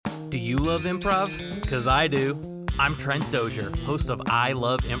Do you love improv? Because I do. I'm Trent Dozier, host of I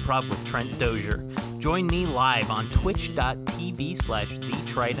Love Improv with Trent Dozier. Join me live on twitch.tv/The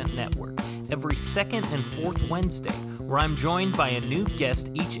Trident Network every second and fourth Wednesday, where I'm joined by a new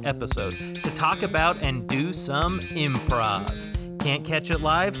guest each episode to talk about and do some improv. Can't catch it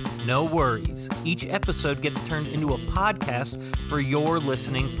live? No worries. Each episode gets turned into a podcast for your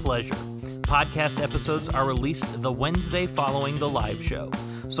listening pleasure. Podcast episodes are released the Wednesday following the live show.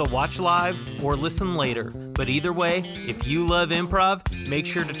 So watch live or listen later. But either way, if you love improv, make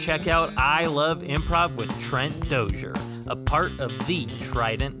sure to check out I Love Improv with Trent Dozier, a part of the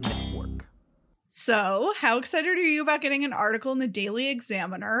Trident Network. So, how excited are you about getting an article in the Daily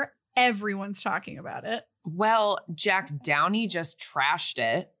Examiner? Everyone's talking about it. Well, Jack Downey just trashed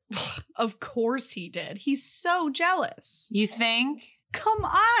it. Of course he did. He's so jealous. You think? Come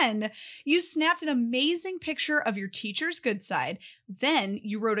on. You snapped an amazing picture of your teacher's good side. Then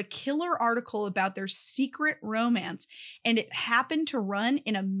you wrote a killer article about their secret romance, and it happened to run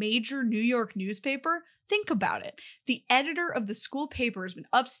in a major New York newspaper. Think about it. The editor of the school paper has been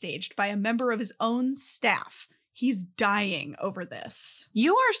upstaged by a member of his own staff. He's dying over this.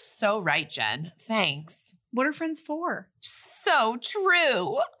 You are so right, Jen. Thanks. What are friends for? So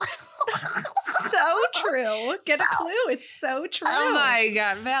true. So true. Get a clue. It's so true. Oh my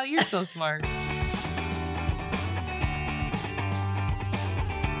God, Val, you're so smart.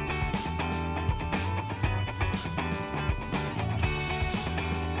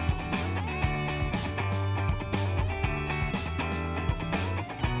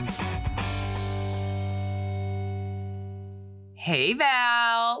 Hey,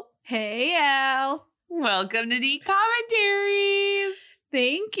 Val. Hey, Al. Welcome to the commentaries.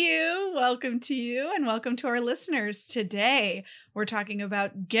 Thank you. Welcome to you and welcome to our listeners. Today, we're talking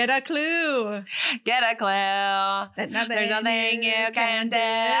about Get a Clue. Get a clue. There's nothing you can do.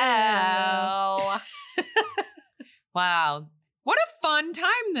 Wow. What a fun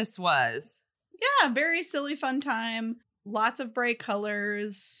time this was. Yeah, very silly, fun time. Lots of bright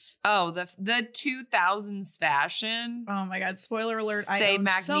colors. Oh, the 2000s fashion. Oh my God. Spoiler alert. Say I own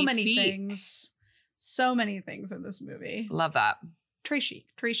so many magnifique. things. So many things in this movie. Love that. Trey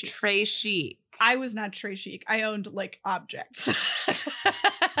chic. Trey chic. Trey chic. I was not Trey chic. I owned like objects.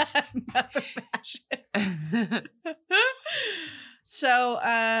 Not the fashion. So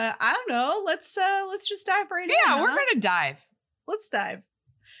I don't know. Let's just dive right in. Yeah, we're gonna dive. Let's dive.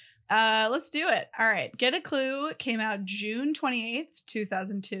 Let's do it. All right. Get a Clue came out June 28th,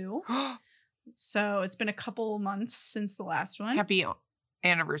 2002. So it's been a couple months since the last one. Happy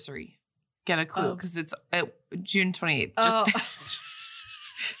anniversary. Get a clue because it's June 28th. Just passed.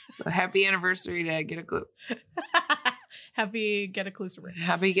 So happy anniversary to Get a Clue. Happy Get a Clue.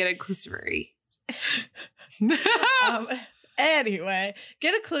 Happy Get a Clue. Anyway,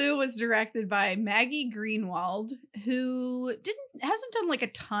 Get a Clue was directed by Maggie Greenwald, who hasn't done like a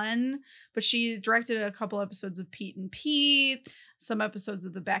ton, but she directed a couple episodes of Pete and Pete, some episodes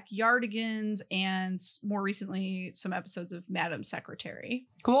of The Backyardigans, and more recently, some episodes of Madam Secretary.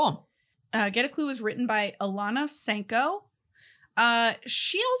 Cool. Get a Clue was written by Alana Senko.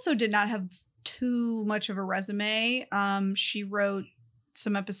 She also did not have too much of a resume. She wrote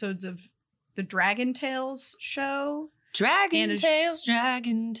some episodes of the Dragon Tales show. Dragon Tales.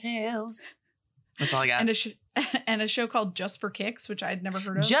 That's all I got. And a show called Just for Kicks, which I'd never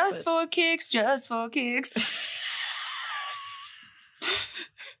heard of. Just for kicks. Keep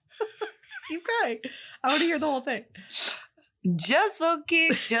going. I want to hear the whole thing. Just for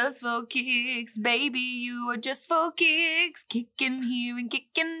kicks, baby, you are just for kicks. Kicking here and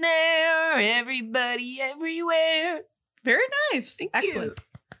kicking there, everybody, everywhere. Very nice. Excellent.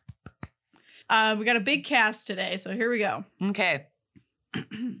 You. We got a big cast today, so here we go. Okay.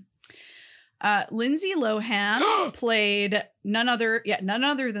 Lindsay Lohan played none other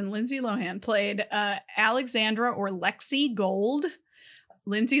than Lindsay Lohan played Alexandra or Lexi Gold.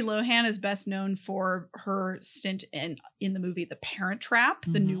 Lindsay Lohan is best known for her stint in the movie The Parent Trap,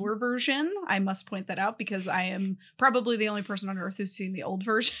 the newer version. I must point that out because I am probably the only person on earth who's seen the old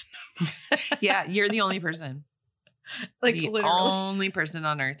version. Yeah, you're the only person. Like the literally. only person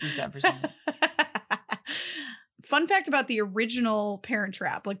on earth who's ever seen it. Fun fact about the original Parent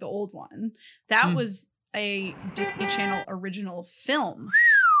Trap, like the old one, that was a Disney Channel original film.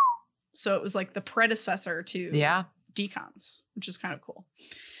 So it was like the predecessor to Decons, which is kind of cool.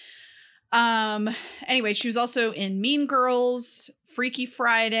 Anyway, she was also in Mean Girls, Freaky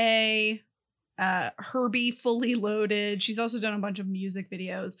Friday, Herbie Fully Loaded. She's also done a bunch of music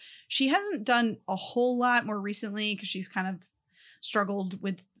videos. She hasn't done a whole lot more recently because she's kind of struggled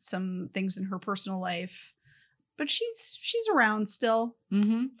with some things in her personal life. but she's around still.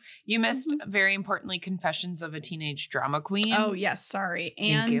 Mm-hmm. You missed, very importantly, Confessions of a Teenage Drama Queen. Oh, yes. Sorry.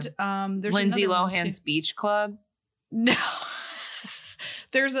 And there's Lindsay another one, Lohan's too. Beach Club. No.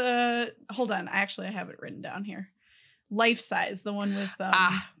 There's hold on. I have it written down here. Life Size, the one with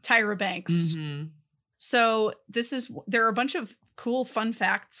Tyra Banks. Mm-hmm. So there are a bunch of cool fun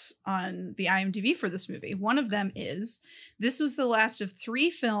facts on the IMDb for this movie. One of them is this was the last of 3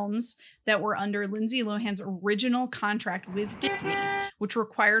 films that were under Lindsay Lohan's original contract with Disney, which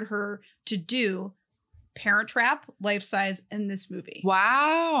required her to do Parent Trap, Life Size, and this movie.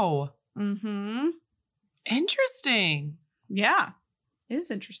 Wow. Mm-hmm. Interesting. Yeah, it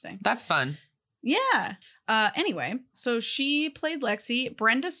is interesting. That's fun. Yeah. Anyway, so she played Lexi.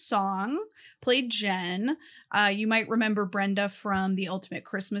 Brenda Song played Jen. You might remember Brenda from The Ultimate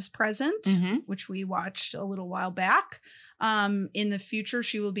Christmas Present, which we watched a little while back. In the future,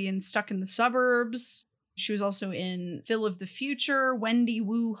 she will be in Stuck in the Suburbs. She was also in Phil of the Future, Wendy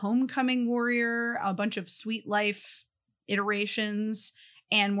Wu, Homecoming Warrior, a bunch of Sweet Life iterations,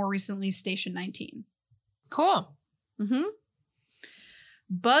 and more recently, Station 19. Cool. Mm-hmm.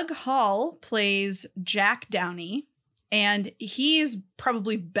 Bug Hall plays Jack Downey, and he's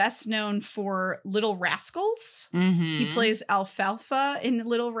probably best known for Little Rascals. Mm-hmm. He plays Alfalfa in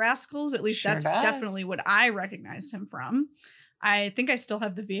Little Rascals. At least that's definitely what I recognized him from. I think I still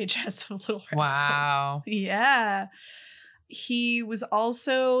have the VHS of Little Rascals. Wow. Yeah. He was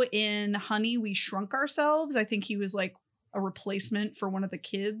also in Honey, We Shrunk Ourselves. I think he was like a replacement for one of the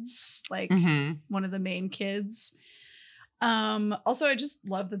kids, like one of the main kids. Also, I just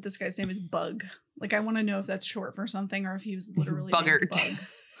love that this guy's name is Bug. Like, I want to know if that's short for something or if he was literally Buggert. Bug.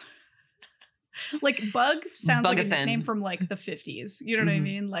 Like, Bug sounds like a Bugathan. nickname from like the 50s. You know what I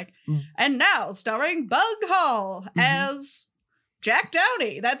mean? Like, and now starring Bug Hall as Jack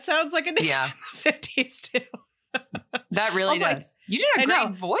Downey. That sounds like a name in the 50s too. That really Also, does. You did a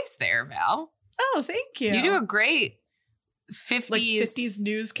great voice there, Val. Oh, thank you. You do a great 50s, like 50s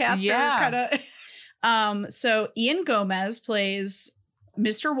newscaster kind of. So Ian Gomez plays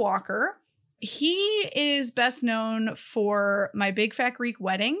Mr. Walker. He is best known for My Big Fat Greek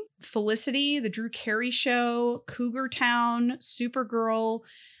Wedding, Felicity, The Drew Carey Show, Cougar Town, Supergirl,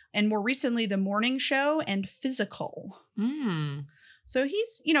 and more recently The Morning Show and Physical. So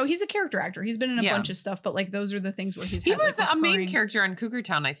he's a character actor. He's been in a bunch of stuff, but like those are the things where he was a main character on Cougar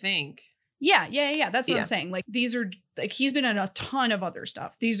Town, I think. Yeah. That's what I'm saying. Like these are like he's been in a ton of other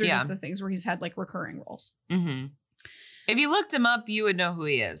stuff. These are just the things where he's had like recurring roles. If you looked him up, you would know who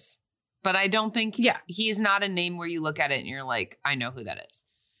he is. But I don't think he's not a name where you look at it and you're like, I know who that is.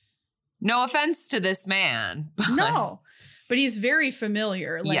 No offense to this man. But he's very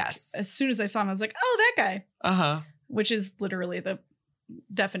familiar. Like, as soon as I saw him, I was like, oh, that guy. Which is literally the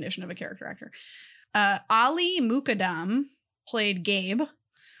definition of a character actor. Ali Mukadam played Gabe,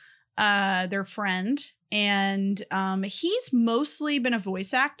 their friend. And he's mostly been a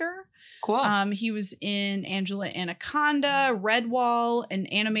voice actor. Cool. He was in Angela Anaconda, Redwall, an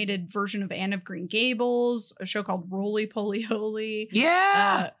animated version of Anne of Green Gables, a show called Roly Poly Holy.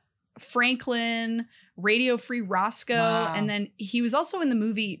 Yeah. Franklin, Radio Free Roscoe. Wow. And then he was also in the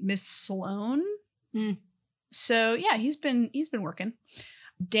movie Miss Sloane. So yeah, he's been working.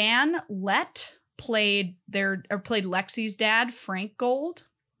 Dan Lett played Lexi's dad, Frank Gold.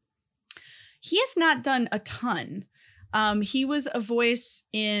 He has not done a ton. He was a voice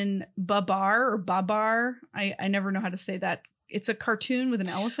in Babar. I never know how to say that. It's a cartoon with an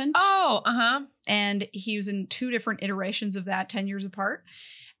elephant. And he was in 2 different iterations of that 10 years apart.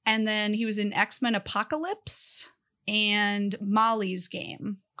 And then he was in X-Men Apocalypse and Molly's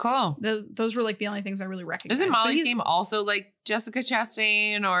Game. Cool. Those were like the only things I really recognized. Isn't Molly's Game also like Jessica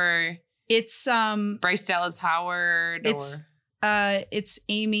Chastain or it's Bryce Dallas Howard it's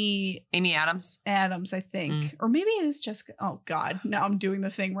Amy Adams, I think. Or maybe it is Jessica. Oh God. Now I'm doing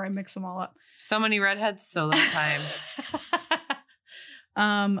the thing where I mix them all up. So many redheads, so little time.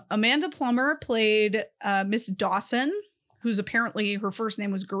 Amanda Plummer played Miss Dawson, who's apparently her first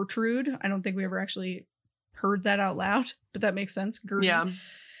name was Gertrude. I don't think we ever actually heard that out loud, but that makes sense. Gertrude. Yeah.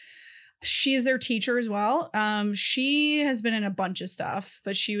 She's their teacher as well. She has been in a bunch of stuff,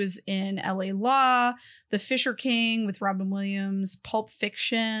 but she was in LA Law, The Fisher King with Robin Williams, Pulp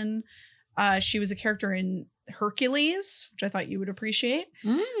Fiction. She was a character in Hercules, which I thought you would appreciate.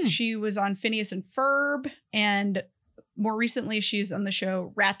 She was on Phineas and Ferb, and more recently, she's on the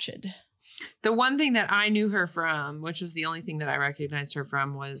show Ratched. The one thing that I knew her from, which was the only thing that I recognized her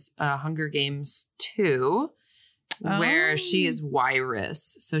from, was Hunger Games 2. where she is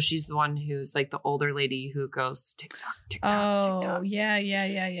Wyrus. So she's the one who's like the older lady who goes TikTok, TikTok, TikTok. Yeah.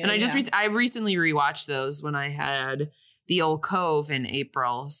 And I recently rewatched those when I had the old Cove in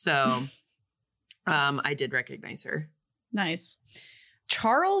April. So I did recognize her. Nice.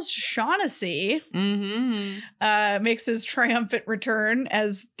 Charles Shaughnessy makes his triumphant return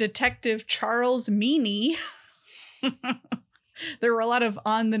as Detective Charles Meany. There were a lot of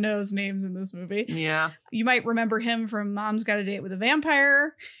on-the-nose names in this movie. Yeah. You might remember him from Mom's Got a Date with a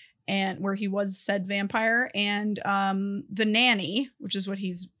Vampire, and where he was said vampire, and The Nanny, which is what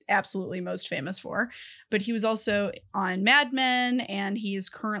he's absolutely most famous for. But he was also on Mad Men, and he is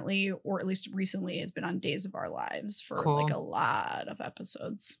currently, or at least recently, has been on Days of Our Lives for like a lot of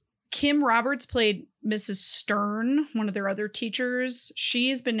episodes. Kim Roberts played Mrs. Stern, one of their other teachers.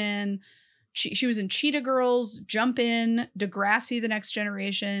 She's been in... She was in Cheetah Girls, Jump In, Degrassi, The Next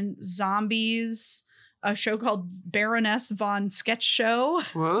Generation, Zombies, a show called Baroness Von Sketch Show,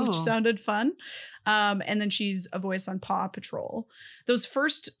 which sounded fun. And then she's a voice on Paw Patrol. Those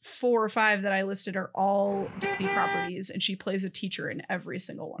first 4 or 5 that I listed are all Disney properties, and she plays a teacher in every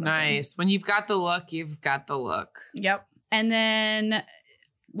single one of them. Nice. When you've got the look, you've got the look. Yep. And then...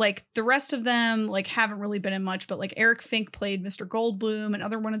 like the rest of them like haven't really been in much, but like Eric Fink played Mr. Goldblum, and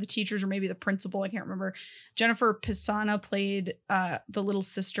other one of the teachers, or maybe the principal, I can't remember. Jennifer Pisana played the little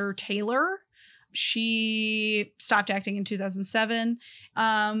sister Taylor. She stopped acting in 2007.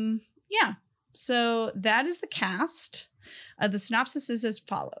 Yeah. So that is the cast. The synopsis is as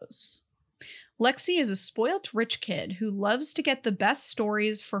follows. Lexi is a spoilt rich kid who loves to get the best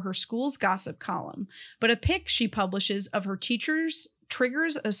stories for her school's gossip column, but a pic she publishes of her teachers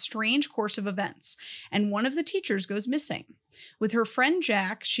triggers a strange course of events, and one of the teachers goes missing. With her friend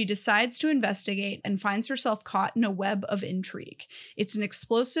Jack, she decides to investigate and finds herself caught in a web of intrigue. It's an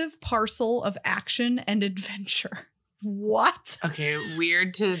explosive parcel of action and adventure. What? Okay,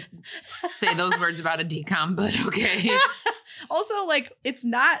 weird to say those words about a decom, but okay. Also, like, it's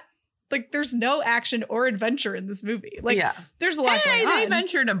not... like, there's no action or adventure in this movie. Like, there's a lot going on. They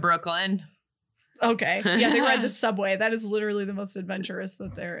venture to Brooklyn. Okay. Yeah, they ride the subway. That is literally the most adventurous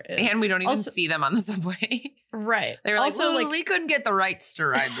that there is. And we don't even see them on the subway. Right. They were also, like, we couldn't get the rights to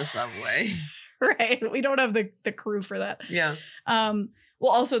ride the subway. Right. We don't have the crew for that. Yeah.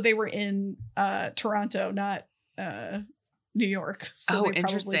 Well, also, they were in Toronto, not New York. So they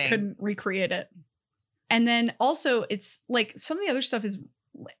probably couldn't recreate it. And then also, it's like some of the other stuff is...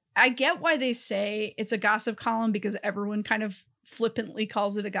 I get why they say it's a gossip column, because everyone kind of flippantly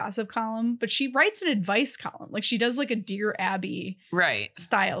calls it a gossip column, but she writes an advice column. Like, she does like a Dear Abby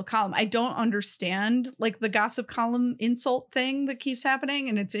style column. I don't understand like the gossip column insult thing that keeps happening.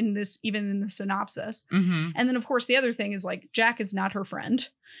 And it's in this, even in the synopsis. Mm-hmm. And then of course the other thing is like Jack is not her friend.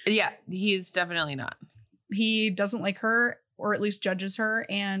 Yeah, he's definitely not. He doesn't like her, or at least judges her.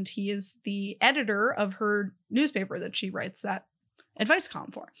 And he is the editor of her newspaper that she writes that advice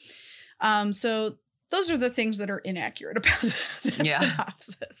column for. So those are the things that are inaccurate about that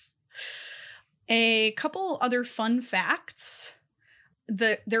synopsis. A couple other fun facts.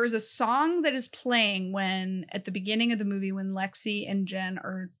 There is a song that is playing when at the beginning of the movie when Lexi and Jen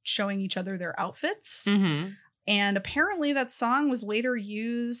are showing each other their outfits. Mm-hmm. And apparently that song was later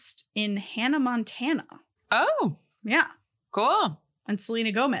used in Hannah Montana. Oh. Yeah. Cool. And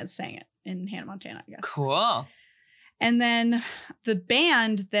Selena Gomez sang it in Hannah Montana, I guess. Cool. And then the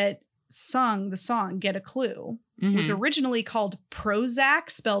band that sung the song Get a Clue was originally called Prozzak,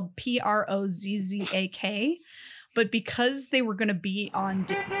 spelled Prozzak. But because they were going to be on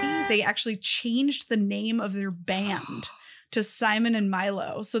Disney, they actually changed the name of their band to Simon and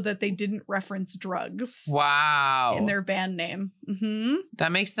Milo so that they didn't reference drugs. Wow. In their band name. Mm-hmm.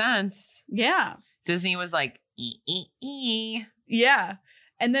 That makes sense. Yeah. Disney was like, ee. Yeah.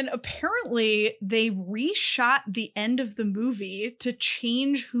 And then apparently they reshot the end of the movie to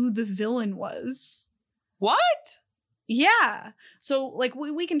change who the villain was. What? Yeah. So like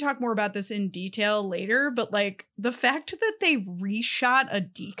we can talk more about this in detail later, but like the fact that they reshot a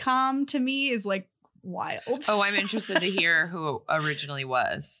decom to me is like wild. Oh, I'm interested to hear who originally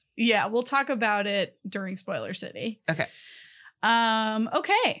was. Yeah, we'll talk about it during Spoiler City. Okay.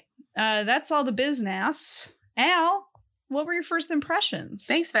 Okay. That's all the business. Al, what were your first impressions?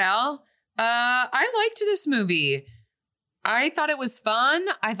 Thanks, Val. I liked this movie. I thought it was fun.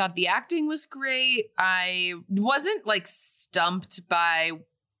 I thought the acting was great. I wasn't like stumped by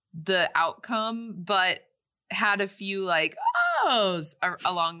the outcome, but had a few like ohs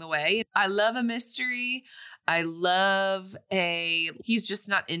along the way. I love a mystery. I love he's just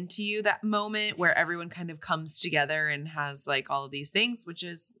not into you, that moment where everyone kind of comes together and has like all of these things, which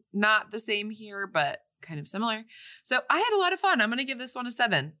is not the same here, but kind of similar. So I had a lot of fun. I'm going to give this one a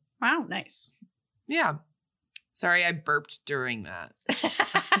 7. Wow, nice. Yeah. Sorry, I burped during that.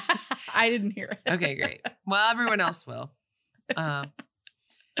 I didn't hear it. Okay, great. Well, everyone else will.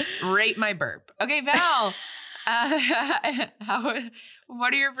 Rate my burp. Okay, Val.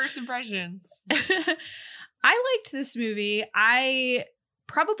 What are your first impressions? I liked this movie. I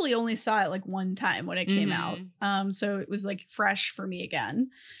probably only saw it like one time when it came out. So it was like fresh for me again.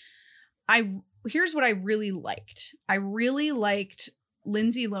 Here's what I really liked. I really liked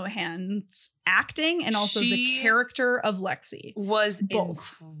Lindsay Lohan's acting and also the character of Lexi. Was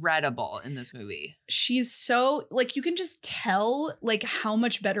both incredible in this movie. She's so like, you can just tell like how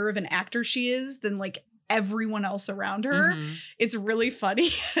much better of an actor she is than like everyone else around her. It's really funny.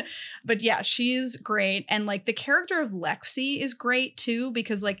 But yeah, she's great. And like the character of Lexi is great too,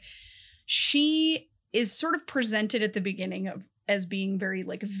 because like she is sort of presented at the beginning as being very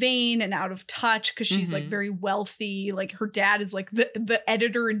like vain and out of touch because she's like very wealthy. Like her dad is like the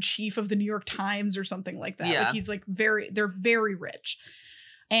editor in chief of the New York Times or something like that. Yeah. Like he's like they're very rich.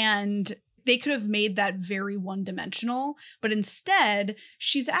 And they could have made that very one-dimensional, but instead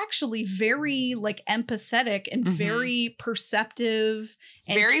she's actually very like empathetic and very perceptive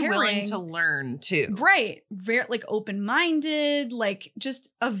and very caring. willing to learn too. Right. Very like open-minded, like just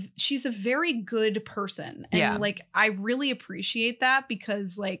she's a very good person. And like I really appreciate that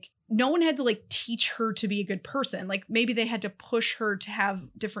because like no one had to like teach her to be a good person. Like maybe they had to push her to have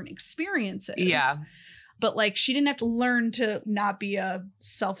different experiences. Yeah. But like she didn't have to learn to not be a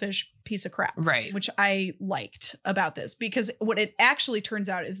selfish piece of crap. Right. Which I liked about this because what it actually turns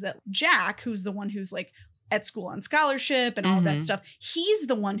out is that Jack, who's the one who's like at school on scholarship and all that stuff, he's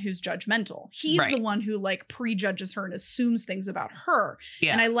the one who's judgmental. He's the one who like prejudges her and assumes things about her.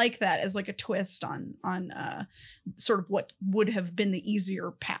 Yeah. And I like that as like a twist on sort of what would have been the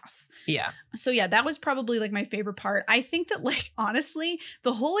easier path. Yeah. So yeah, that was probably like my favorite part. I think that like honestly,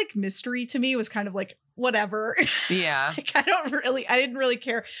 the whole like mystery to me was kind of like whatever. Yeah. Like, I didn't really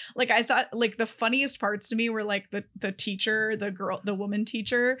care. Like I thought like the funniest parts to me were like the teacher, the woman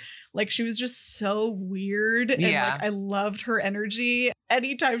teacher, like she was just so weird. And like I loved her energy.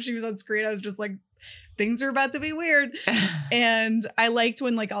 Anytime she was on screen, I was just like, things are about to be weird. And I liked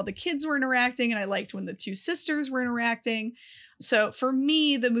when like all the kids were interacting and I liked when the two sisters were interacting. So for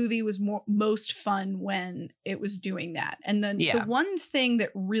me, the movie was most fun when it was doing that. And then the one thing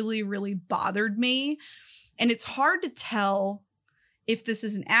that really, really bothered me, and it's hard to tell if this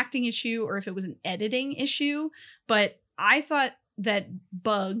is an acting issue or if it was an editing issue, but I thought that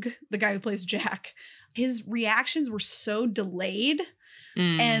Bug, the guy who plays Jack, his reactions were so delayed.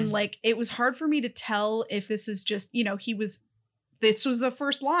 And like, it was hard for me to tell if this is just, you know, this was the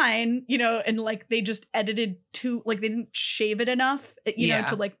first line, you know, and like they just edited like they didn't shave it enough, you know,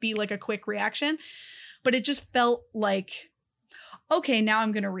 to like be like a quick reaction. But it just felt like, okay, now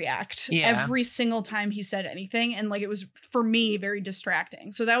I'm going to react every single time he said anything. And like, it was for me very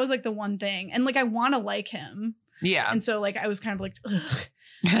distracting. So that was like the one thing. And like, I want to like him. Yeah. And so like, I was kind of like, ugh.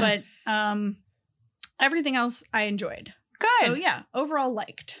 But everything else I enjoyed. Good. So yeah, overall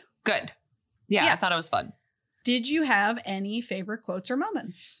liked. Good. Yeah, I thought it was fun. Did you have any favorite quotes or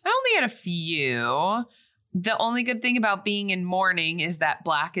moments? I only had a few. The only good thing about being in mourning is that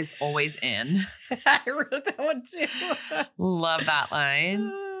black is always in. I wrote that one too. Love that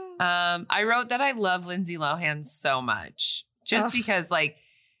line. I wrote that I love Lindsay Lohan so much just because like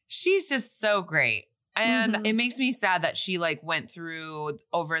she's just so great. And it makes me sad that she like went through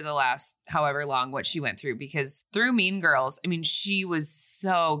over the last however long what she went through, because through Mean Girls, I mean, she was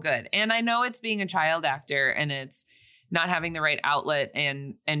so good. And I know it's being a child actor and it's not having the right outlet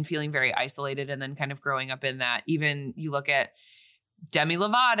and feeling very isolated and then kind of growing up in that. Even you look at Demi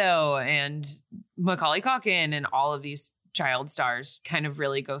Lovato and Macaulay Culkin and all of these child stars kind of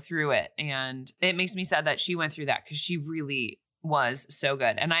really go through it. And it makes me sad that she went through that because she really was so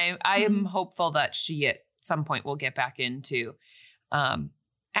good. And I am hopeful that she at some point will get back into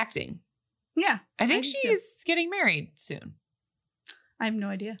acting. Yeah. I think she's getting married soon. I have no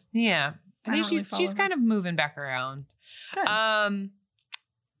idea. Yeah. I think she's kind of moving back around. Good.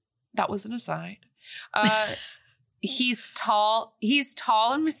 That was an aside. He's tall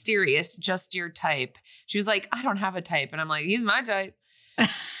and mysterious, just your type. She was like, I don't have a type. And I'm like, he's my type.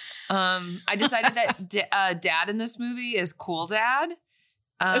 I decided that dad in this movie is cool dad.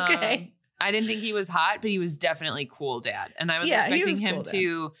 Okay. I didn't think he was hot, but he was definitely cool dad. And I was expecting him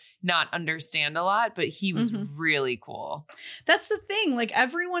to not understand a lot, but he was really cool. That's the thing. Like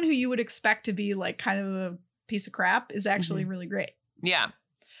everyone who you would expect to be like kind of a piece of crap is actually really great. Yeah.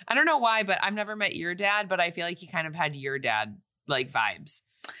 I don't know why, but I've never met your dad, but I feel like he kind of had your dad like vibes.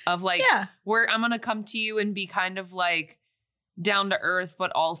 of like, Yeah. where I'm going to come to you and be kind of like down to earth,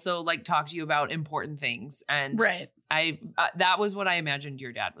 but also like talk to you about important things. And Right. that was what I imagined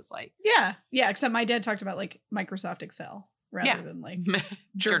your dad was like. Yeah. Yeah. Except my dad talked about like Microsoft Excel rather than like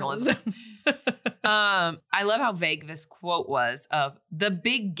journalism. I love how vague this quote was of the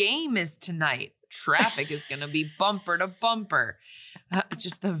big game is tonight. Traffic is going to be bumper to bumper.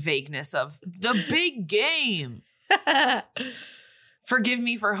 Just the vagueness of the big game. Forgive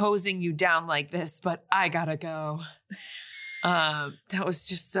me for hosing you down like this, but I gotta go. That was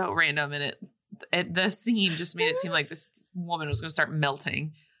just so random. And the scene just made it seem like this woman was going to start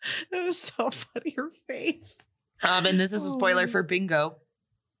melting. It was so funny, her face. And this is a spoiler for Bingo.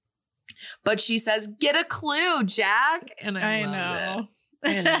 But she says, "Get a clue, Jack." And I love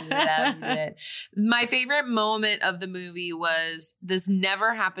it. I loved it. My favorite moment of the movie was this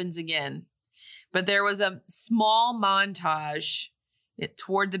never happens again. But there was a small montage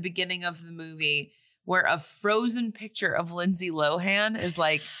toward the beginning of the movie where a frozen picture of Lindsay Lohan is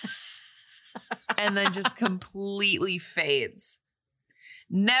like, and then just completely fades.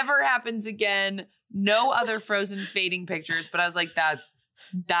 Never happens again. No other frozen fading pictures. But I was like, that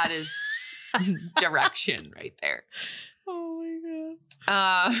is direction right there. Oh my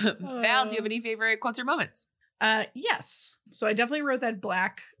God. Val, do you have any favorite quotes or moments? Yes. So I definitely wrote that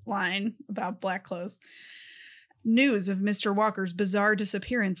black line about black clothes. News of Mr. Walker's bizarre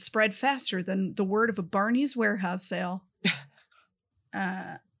disappearance spread faster than the word of a Barney's warehouse sale.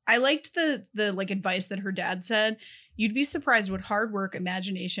 I liked the like advice that her dad said. You'd be surprised what hard work,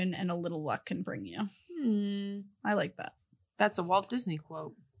 imagination, and a little luck can bring you. I like that. That's a Walt Disney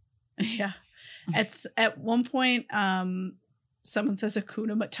quote. Yeah. It's at one point, someone says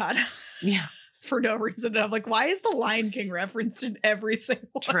Hakuna Matata. Yeah. For no reason. And I'm like, why is the Lion King referenced in every single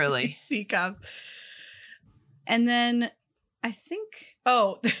one Truly. of these teacups? And then I think,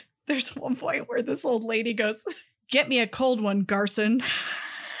 there's one point where this old lady goes, "Get me a cold one, Garson."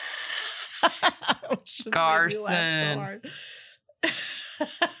 Garson.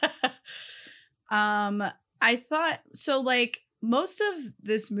 I thought, so like most of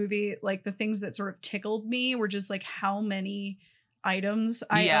this movie, like the things that sort of tickled me were just like how many items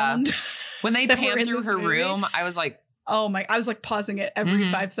I owned. When they that were panned in through this her movie. room, I was like, I was like pausing it every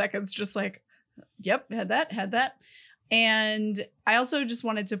 5 seconds, just like, yep, had that. And I also just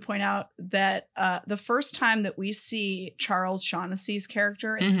wanted to point out that the first time that we see Charles Shaughnessy's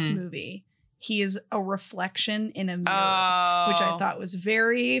character in this movie, he is a reflection in a mirror, which I thought was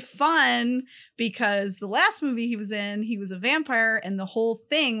very fun because the last movie he was in, he was a vampire. And the whole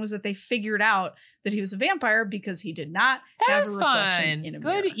thing was that they figured out that he was a vampire because he did not have a reflection in a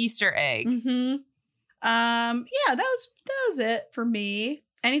mirror. Good Easter egg. Yeah, that was it for me.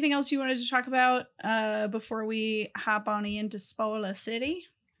 Anything else you wanted to talk about before we hop on into Spoiler City?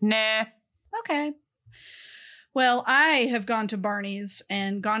 Nah. Okay. Well, I have gone to Barney's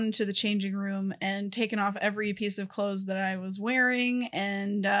and gone into the changing room and taken off every piece of clothes that I was wearing,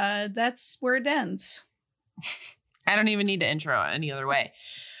 and that's where it ends. I don't even need to intro it any other way.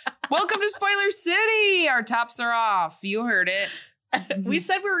 Welcome to Spoiler City. Our tops are off. You heard it. We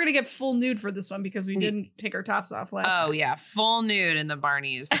said we were going to get full nude for this one because we didn't take our tops off last time. Oh, yeah. Full nude in the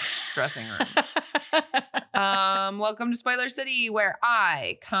Barney's dressing room. Welcome to Spoiler City, where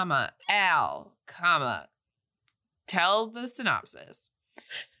I, Al, tell the synopsis.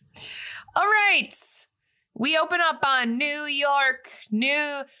 All right. We open up on New York.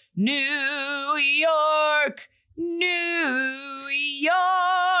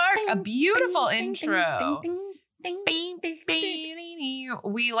 A beautiful intro.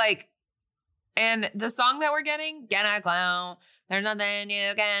 We like, and the song that we're getting, "Gonna Glow, There's Nothing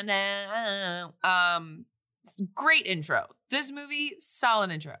You Can Do." Great intro. This movie, solid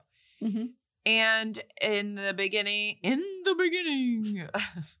intro. And in the beginning,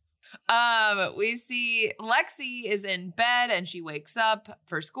 we see Lexi is in bed and she wakes up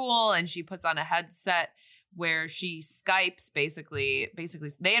for school and she puts on a headset where she Skypes, basically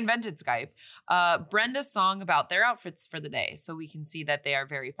they invented Skype, Brenda's song about their outfits for the day. So we can see that they are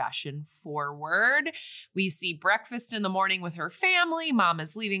very fashion forward. We see breakfast in the morning with her family. Mom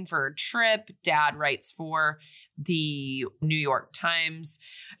is leaving for a trip. Dad writes for the New York Times,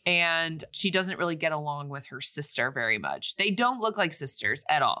 and she doesn't really get along with her sister very much. They don't look like sisters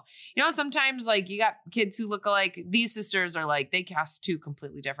at all. You know, sometimes like you got kids who look alike. These sisters are like, they cast two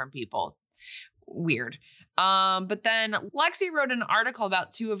completely different people. Weird. But then Lexi wrote an article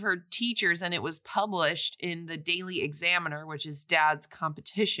about two of her teachers, and it was published in the Daily Examiner, which is Dad's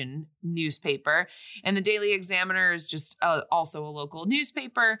competition newspaper. And the Daily Examiner is just also a local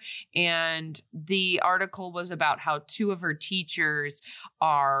newspaper. And the article was about how two of her teachers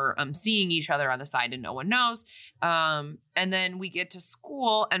are seeing each other on the side and no one knows. And then we get to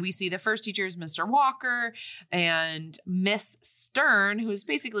school and we see the first teacher is Mr. Walker, and Miss Stern, who is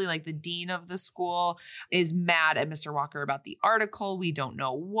basically like the dean of the school, is mad at Mr. Walker about the article. We don't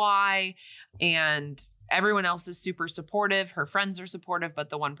know why. And everyone else is super supportive. Her friends are supportive, but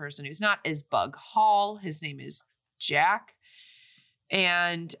the one person who's not is Bug Hall. His name is Jack.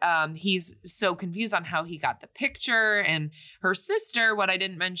 And he's so confused on how he got the picture. And her sister, what I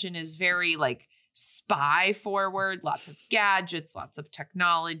didn't mention, is very like spy forward, lots of gadgets, lots of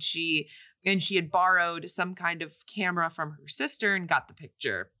technology. And she had borrowed some kind of camera from her sister and got the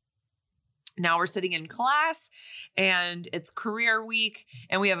picture. Now we're sitting in class and it's career week,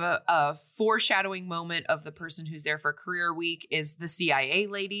 and we have a foreshadowing moment of the person who's there for career week is the CIA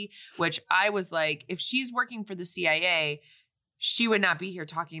lady, which I was like, if she's working for the CIA, she would not be here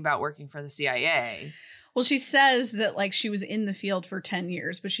talking about working for the CIA. Well, she says that like she was in the field for 10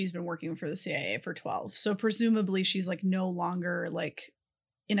 years, but she's been working for the CIA for 12. So presumably she's like no longer like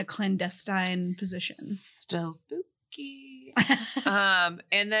in a clandestine position. Still spooky.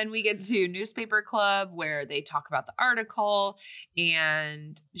 And then we get to newspaper club where they talk about the article,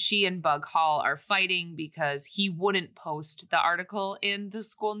 and she and Bug Hall are fighting because he wouldn't post the article in the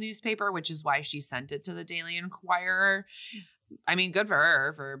school newspaper, which is why she sent it to the Daily Inquirer. I mean, good for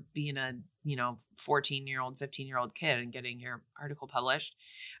her for being a, 14-year-old, 15-year-old kid and getting your article published.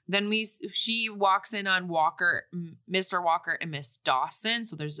 Then she walks in on Walker, Mr. Walker and Miss Dawson.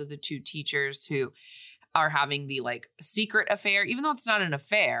 So those are the two teachers who are having the like secret affair, even though it's not an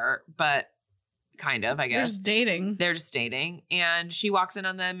affair, but kind of, I guess. They're just dating. And she walks in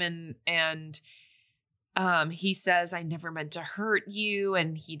on them and he says, I never meant to hurt you,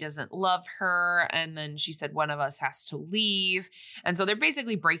 and he doesn't love her. And then she said, one of us has to leave. And so they're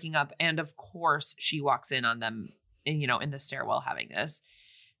basically breaking up. And of course, she walks in on them, in the stairwell having this.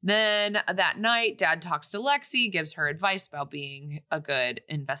 Then that night, Dad talks to Lexi, gives her advice about being a good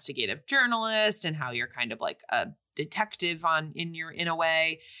investigative journalist and how you're kind of like a detective in a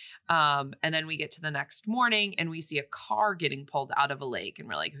way. And then we get to the next morning and we see a car getting pulled out of a lake, and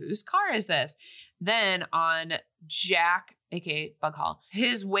we're like, whose car is this? Then on Jack, aka Bug Hall,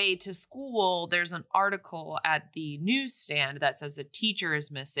 his way to school, there's an article at the newsstand that says a teacher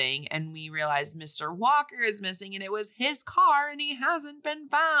is missing, and we realize Mr. Walker is missing, and it was his car and he hasn't been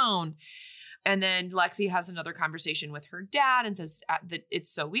found. And then Lexi has another conversation with her dad and says that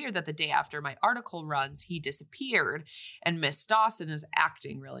it's so weird that the day after my article runs, he disappeared. And Miss Dawson is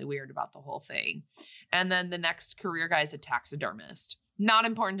acting really weird about the whole thing. And then the next career guy is a taxidermist. Not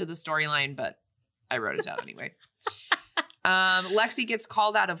important to the storyline, but I wrote it down anyway. Lexi gets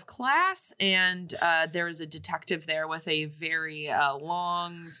called out of class, and there is a detective there with a very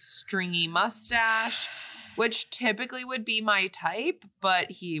long, stringy mustache, which typically would be my type, but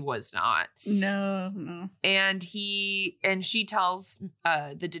he was not. No. And she tells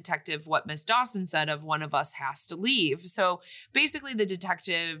the detective what Miss Dawson said of one of us has to leave. So basically the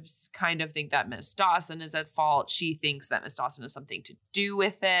detectives kind of think that Miss Dawson is at fault. She thinks that Miss Dawson has something to do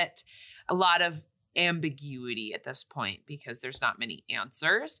with it. A lot of ambiguity at this point because there's not many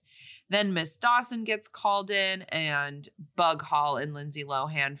answers. Then Miss Dawson gets called in, and Bug Hall and Lindsay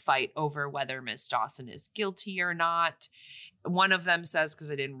Lohan fight over whether Miss Dawson is guilty or not. One of them says,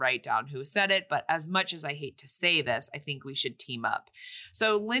 because I didn't write down who said it, but as much as I hate to say this, I think we should team up.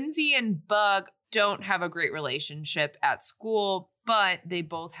 So Lindsay and Bug don't have a great relationship at school, but they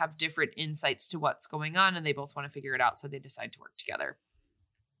both have different insights to what's going on, and they both want to figure it out, so they decide to work together.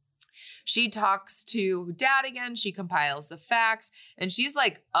 She talks to Dad again. She compiles the facts, and she's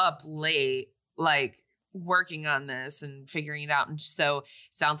like up late, like working on this and figuring it out. And so it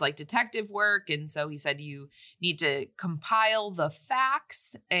sounds like detective work. And so he said, you need to compile the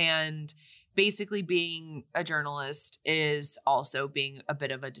facts, and basically being a journalist is also being a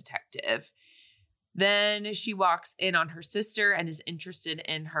bit of a detective. Then she walks in on her sister and is interested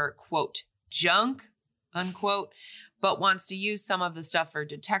in her, quote, junk, unquote, but wants to use some of the stuff for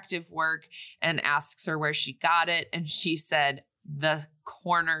detective work and asks her where she got it. And she said, the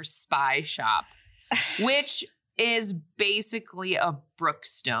corner spy shop, which is basically a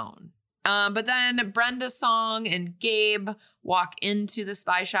Brookstone. But then Brenda Song and Gabe walk into the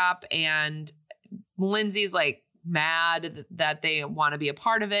spy shop, and Lindsay's like mad that they want to be a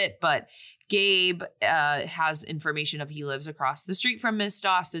part of it. But Gabe has information of he lives across the street from Miss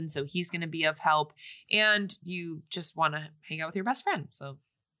Dawson, so he's going to be of help. And you just want to hang out with your best friend. So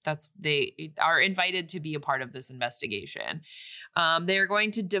they are invited to be a part of this investigation. They're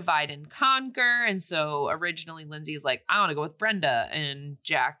going to divide and conquer. And so originally Lindsay's like, I want to go with Brenda. And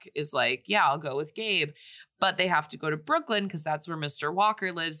Jack is like, yeah, I'll go with Gabe. But they have to go to Brooklyn because that's where Mr.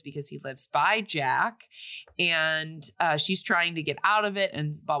 Walker lives, because he lives by Jack. And she's trying to get out of it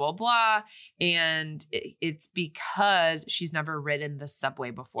and blah, blah, blah. And it's because she's never ridden the subway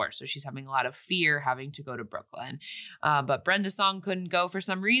before. So she's having a lot of fear having to go to Brooklyn. But Brenda Song couldn't go for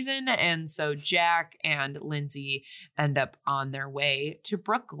some reason. And so Jack and Lindsay end up on their way to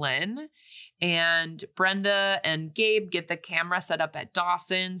Brooklyn. And Brenda and Gabe get the camera set up at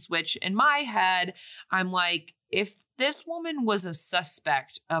Dawson's, which in my head, I'm like, if this woman was a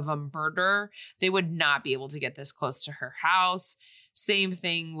suspect of a murder, they would not be able to get this close to her house. Same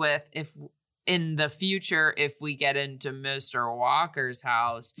thing with if in the future, if we get into Mr. Walker's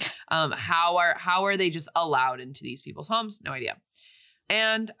house, how are they just allowed into these people's homes? No idea.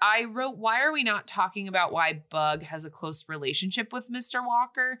 And I wrote, why are we not talking about why Bug has a close relationship with Mr.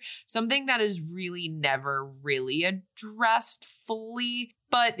 Walker? Something that is really never really addressed fully.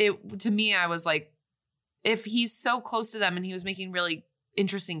 But to me, I was like, if he's so close to them and he was making really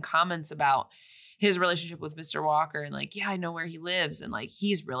interesting comments about his relationship with Mr. Walker and like, yeah, I know where he lives and like,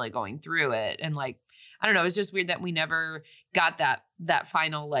 he's really going through it. And like, I don't know. It's just weird that we never got that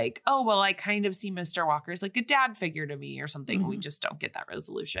final like, oh, well, I kind of see Mr. Walker as like a dad figure to me or something. Mm-hmm. We just don't get that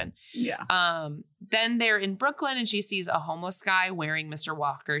resolution. Yeah. Then they're in Brooklyn and she sees a homeless guy wearing Mr.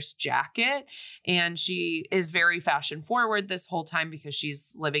 Walker's jacket. And she is very fashion forward this whole time because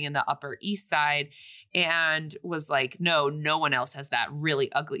she's living in the Upper East Side and was like, no one else has that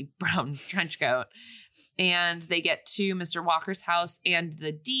really ugly brown trench coat. And they get to Mr. Walker's house and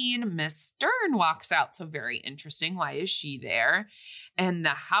the dean, Miss Stern, walks out. So very interesting. Why is she there? And the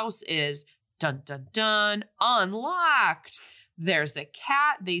house is dun, dun, dun, unlocked. There's a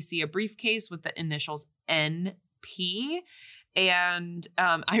cat. They see a briefcase with the initials NP. And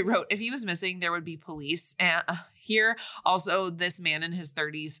I wrote, if he was missing, there would be police here. Also, this man in his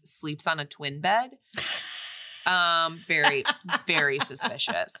 30s sleeps on a twin bed. Very, very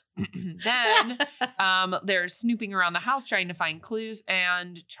suspicious. Then they're snooping around the house trying to find clues,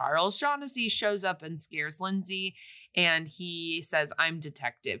 and Charles Shaughnessy shows up and scares Lindsay, and he says, I'm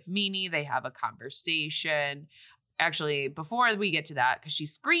Detective Meany. They have a conversation. Actually, before we get to that, because she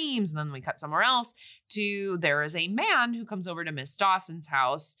screams and then we cut somewhere else to there is a man who comes over to Miss Dawson's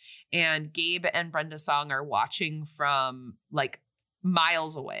house, and Gabe and Brenda Song are watching from like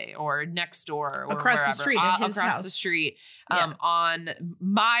miles away or next door or across wherever, the street at his across house. the street on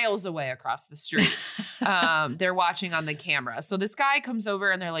miles away across the street. They're watching on the camera. So this guy comes over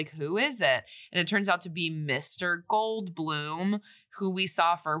and they're like, who is it? And it turns out to be Mr. Goldblum, who we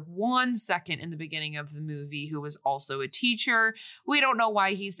saw for 1 second in the beginning of the movie, who was also a teacher. We don't know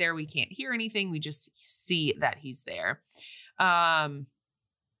why he's there. We can't hear anything. We just see that he's there.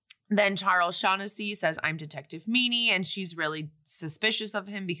 Then Charles Shaughnessy says, I'm Detective Meany, and she's really suspicious of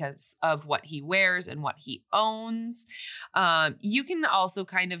him because of what he wears and what he owns. You can also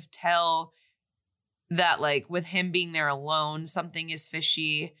kind of tell that, like, with him being there alone, something is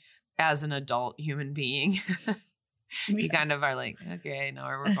fishy as an adult human being. You kind of are like, okay, I know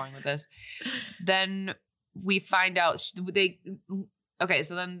where we're going with this. Then we find out so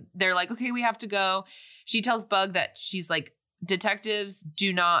then they're like, okay, we have to go. She tells Bug that she's like, detectives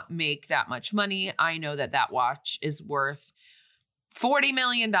do not make that much money. I know that watch is worth $40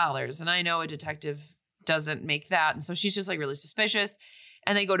 million. And I know a detective doesn't make that. And so she's just like really suspicious.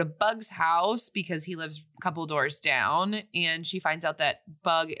 And they go to Bug's house because he lives a couple doors down. And she finds out that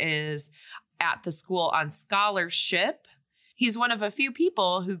Bug is at the school on scholarship. He's one of a few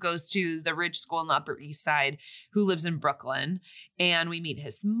people who goes to the Ridge School in the Upper East Side who lives in Brooklyn. And we meet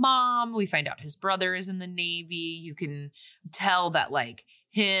his mom. We find out his brother is in the Navy. You can tell that like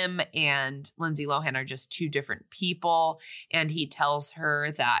him and Lindsay Lohan are just two different people. And he tells her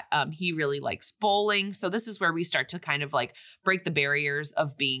that he really likes bowling. So this is where we start to kind of like break the barriers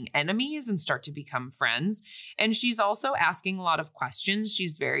of being enemies and start to become friends. And she's also asking a lot of questions.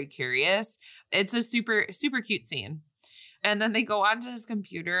 She's very curious. It's a super, super cute scene. And then they go onto his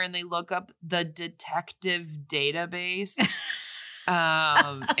computer and they look up the detective database.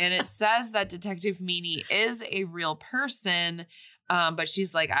 And it says that Detective Meany is a real person. But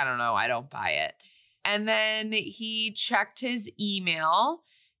she's like, I don't know. I don't buy it. And then he checked his email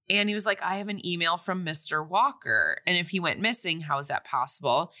And he was like, I have an email from Mr. Walker. And if he went missing, how is that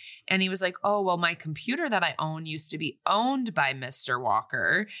possible? And he was like, oh, well, my computer that I own used to be owned by Mr.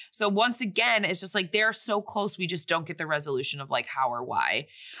 Walker. So once again, it's just like they're so close. We just don't get the resolution of like how or why.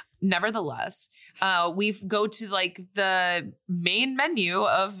 Nevertheless, we go to like the main menu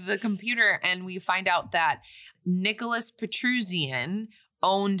of the computer and we find out that Nicholas Petruzian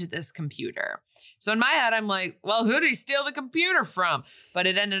owned this computer. So in my head, I'm like, well, who did he steal the computer from? But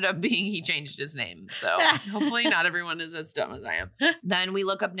it ended up being he changed his name. So hopefully not everyone is as dumb as I am. Then we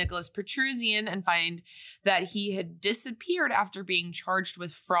look up Nicholas Petruzian and find that he had disappeared after being charged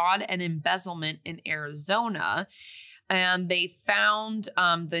with fraud and embezzlement in Arizona. And they found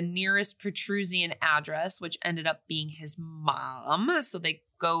the nearest Petruzian address, which ended up being his mom. So they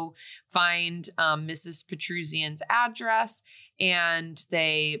go find Mrs. Petruzian's address and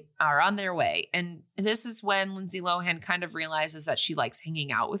they are on their way. And this is when Lindsay Lohan kind of realizes that she likes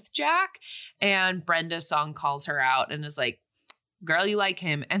hanging out with Jack. And Brenda Song calls her out and is like, girl, you like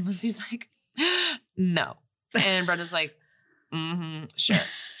him. And Lindsay's like, no. And Brenda's like, sure.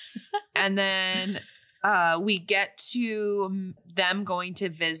 And then we get to them going to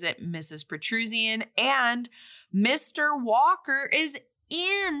visit Mrs. Petruzian, and Mr. Walker is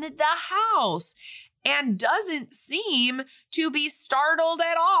in the house and doesn't seem to be startled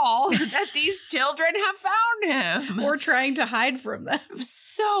at all that these children have found him. Or trying to hide from them.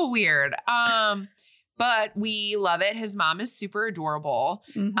 So weird. But we love it. His mom is super adorable.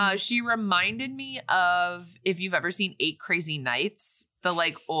 Mm-hmm. She reminded me of, if you've ever seen 8 Crazy Nights, the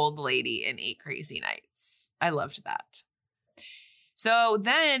like old lady in 8 Crazy Nights. I loved that. So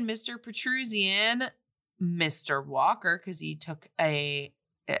then Mr. Petruzian, Mr. Walker, because he took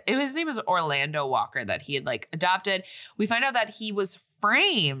his name was Orlando Walker that he had like adopted. We find out that he was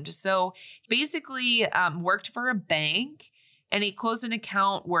framed. So basically worked for a bank and he closed an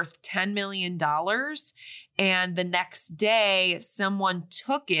account worth $10 million. And the next day someone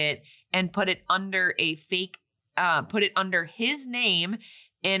took it and put it under a fake put it under his name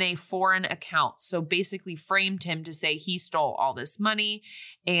in a foreign account. So basically framed him to say he stole all this money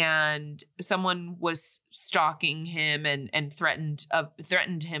and someone was stalking him and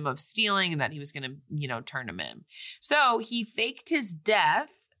threatened him of stealing and that he was going to, turn him in. So he faked his death,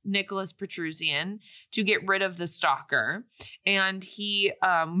 Nicholas Petruzian, to get rid of the stalker. And he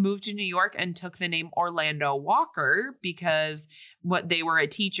moved to New York and took the name Orlando Walker because they were a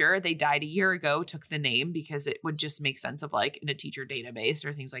teacher. They died a year ago, took the name because it would just make sense of like in a teacher database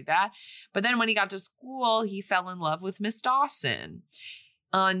or things like that. But then when he got to school, he fell in love with Miss Dawson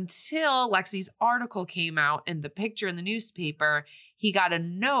until Lexi's article came out and the picture in the newspaper. He got a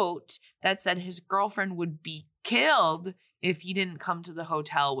note that said his girlfriend would be killed if he didn't come to the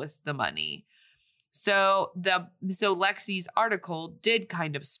hotel with the money. So Lexi's article did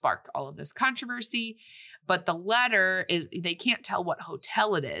kind of spark all of this controversy, but the letter they can't tell what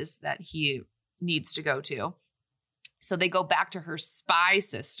hotel it is that he needs to go to. So they go back to her spy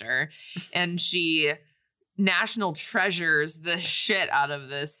sister and she national treasures the shit out of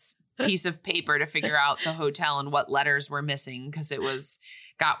this piece of paper to figure out the hotel and what letters were missing because it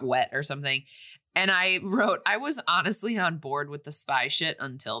got wet or something. And I wrote, I was honestly on board with the spy shit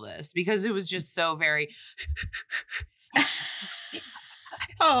until this because it was just so very.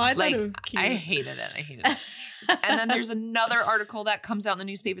 I thought it was cute. I hated it. And then there's another article that comes out in the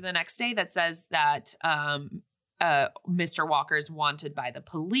newspaper the next day that says that Mr. Walker is wanted by the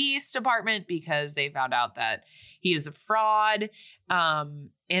police department because they found out that he is a fraud.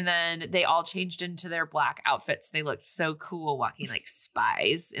 And then they all changed into their black outfits. They looked so cool walking like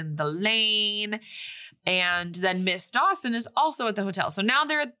spies in the lane. And then Miss Dawson is also at the hotel. So now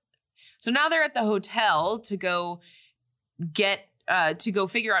they're at the hotel to go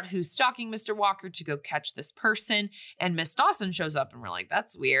figure out who's stalking Mr. Walker to go catch this person. And Miss Dawson shows up and we're like,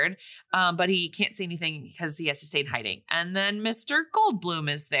 that's weird. But he can't say anything because he has to stay in hiding. And then Mr. Goldblum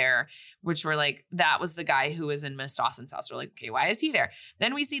is there, which we're like, that was the guy who was in Miss Dawson's house. We're like, okay, why is he there?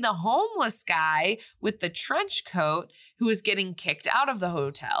 Then we see the homeless guy with the trench coat who is getting kicked out of the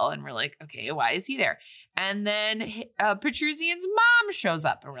hotel. And we're like, okay, why is he there? And then Petruzian's mom shows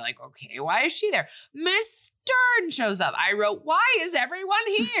up and we're like, okay, why is she there? Miss Stern shows up. I wrote, why is everyone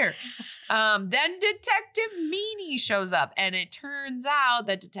here? Then Detective Meany shows up and it turns out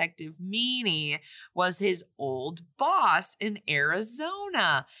that Detective Meany was his old boss in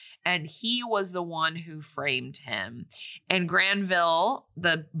Arizona and he was the one who framed him. And Granville,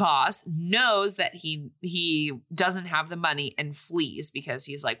 the boss, knows that he doesn't have the money and flees because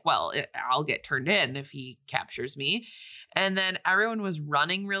he's like, well, I'll get turned in if he captures me. And then everyone was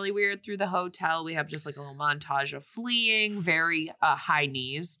running really weird through the hotel. We have just like a little montage montage of fleeing, very high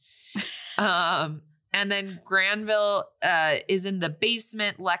knees. And then Granville is in the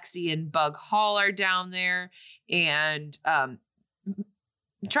basement. Lexi and Bug Hall are down there. And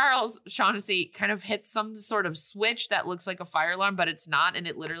Charles Shaughnessy kind of hits some sort of switch that looks like a fire alarm, but it's not. And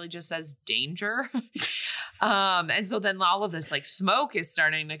it literally just says danger. And so then all of this like smoke is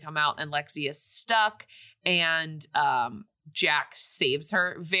starting to come out and Lexi is stuck. And Jack saves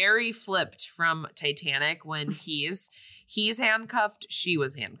her. Very flipped from Titanic when he's handcuffed, she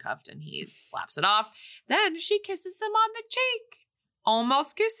was handcuffed, and he slaps it off. Then she kisses him on the cheek.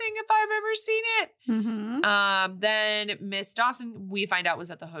 Almost kissing if I've ever seen it. Mm-hmm. Then Miss Dawson, we find out,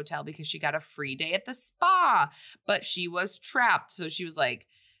 was at the hotel because she got a free day at the spa, but she was trapped. So she was like,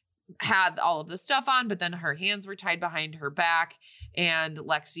 had all of the stuff on, but then her hands were tied behind her back, and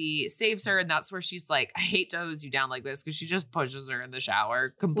Lexi saves her. And that's where she's like, I hate to hose you down like this, because she just pushes her in the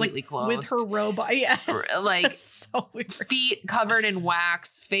shower completely clothed with her robot. Yeah. Like so weird. Feet covered in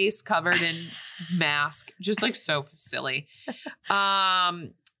wax, face covered in mask, just like so silly.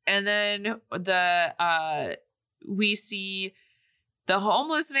 And then we see the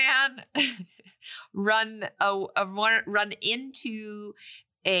homeless man run into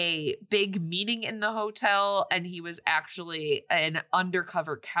a big meeting in the hotel, and he was actually an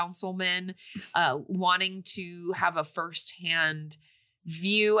undercover councilman wanting to have a firsthand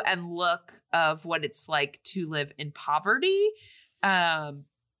view and look of what it's like to live in poverty. And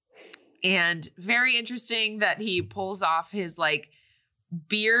very interesting that he pulls off his like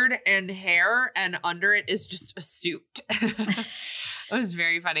beard and hair, and under it is just a suit. It was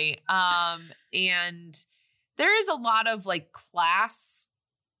very funny. And there is a lot of like class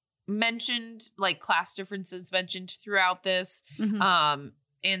differences mentioned throughout this. Mm-hmm.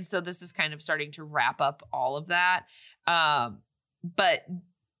 And so this is kind of starting to wrap up all of that. But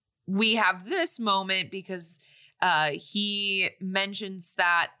we have this moment because he mentions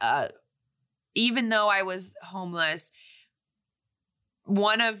that even though I was homeless,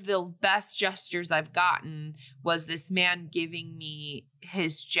 one of the best gestures I've gotten was this man giving me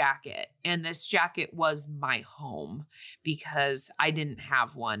his jacket. And this jacket was my home because I didn't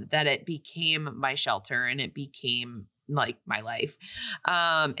have one, that it became my shelter and it became like my life.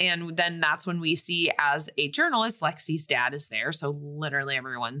 And then that's when we see, as a journalist, Lexi's dad is there. So literally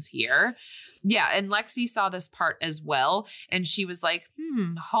everyone's here. Yeah. And Lexi saw this part as well. And she was like,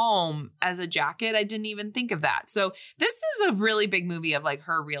 home as a jacket. I didn't even think of that. So this is a really big movie of like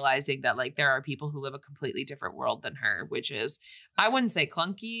her realizing that like there are people who live a completely different world than her, which is, I wouldn't say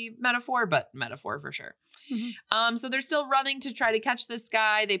clunky metaphor, but metaphor for sure. Mm-hmm. So they're still running to try to catch this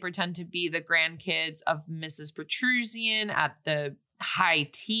guy. They pretend to be the grandkids of Mrs. Petrusian at the high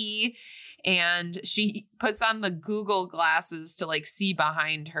tea. And she puts on the Google glasses to like see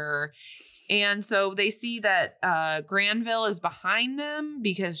behind her. And so they see that Granville is behind them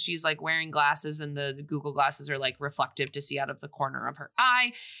because she's like wearing glasses, and the Google glasses are like reflective to see out of the corner of her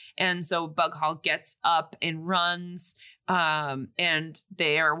eye. And so Bug Hall gets up and runs, and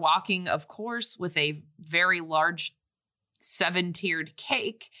they are walking, of course, with a very large 7-tiered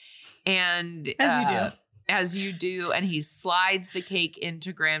cake. And as you do. And he slides the cake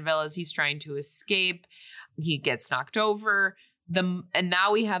into Granville as he's trying to escape. He gets knocked over. And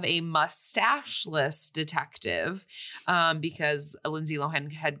now we have a mustacheless detective, because Lindsay Lohan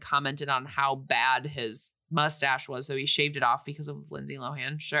had commented on how bad his mustache was. So he shaved it off because of Lindsay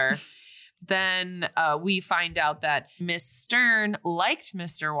Lohan. Sure. Then we find out that Miss Stern liked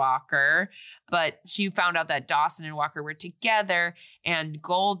Mr. Walker, but she found out that Dawson and Walker were together, and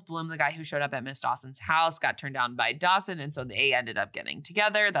Goldblum, the guy who showed up at Miss Dawson's house, got turned down by Dawson. And so they ended up getting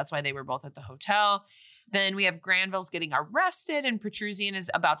together. That's why they were both at the hotel. Then we have Granville's getting arrested, and Petrusian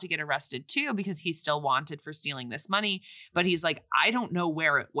is about to get arrested too because he's still wanted for stealing this money. But he's like, I don't know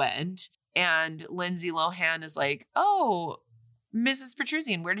where it went. And Lindsay Lohan is like, oh, Mrs.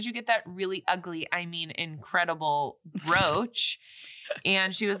 Petrusian, where did you get that really ugly, incredible brooch?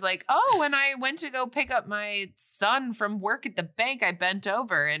 And she was like, oh, when I went to go pick up my son from work at the bank, I bent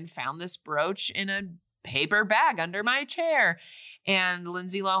over and found this brooch in a paper bag under my chair. And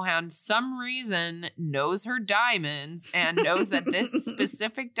Lindsay Lohan, some reason, knows her diamonds and knows that this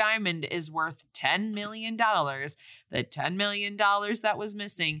specific diamond is worth $10 million. The $10 million that was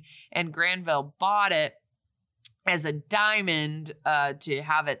missing. And Granville bought it as a diamond to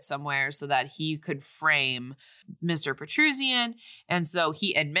have it somewhere so that he could frame Mr. Petrusian. And so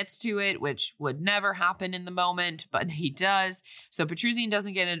he admits to it, which would never happen in the moment, but he does. So Petrusian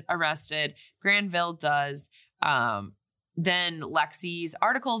doesn't get arrested. Granville does. Then Lexi's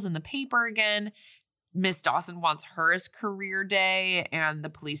article's in the paper again. Miss Dawson wants hers career day, and the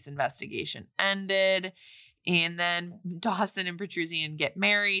police investigation ended. And then Dawson and Petrusian get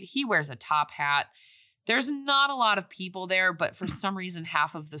married. He wears a top hat. There's not a lot of people there, but for some reason,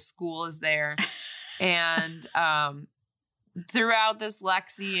 half of the school is there. And throughout this,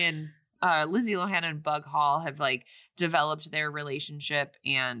 Lexi and Lindsay Lohan and Bug Hall have like developed their relationship.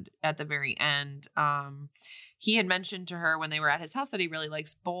 And at the very end, he had mentioned to her when they were at his house that he really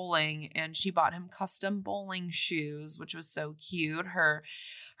likes bowling, and she bought him custom bowling shoes, which was so cute. Her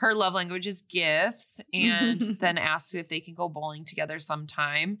love language is gifts, and then asks if they can go bowling together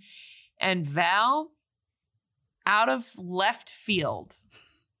sometime. And Val, out of left field,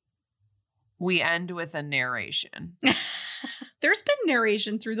 we end with a narration. There's been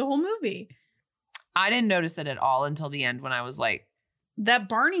narration through the whole movie. I didn't notice it at all until the end when I was like, that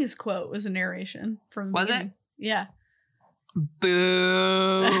Barney's quote was a narration from the was beginning. it? Yeah.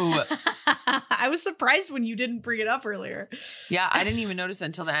 Boo. I was surprised when you didn't bring it up earlier. Yeah, I didn't even notice it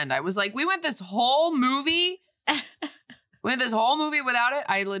until the end. I was like, we went this whole movie without it.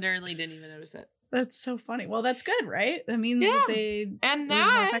 I literally didn't even notice it. That's so funny. Well, that's good, right? That means that they... And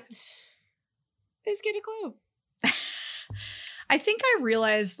that is Get a Clue. I think I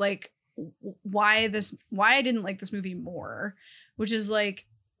realized like why I didn't like this movie more, which is like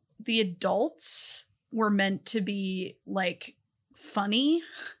the adults were meant to be like funny,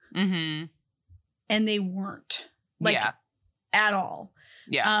 and they weren't like at all.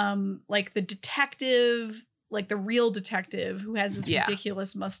 Yeah. Like the detective, like the real detective who has this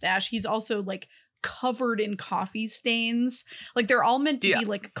ridiculous mustache. He's also like covered in coffee stains. Like they're all meant to be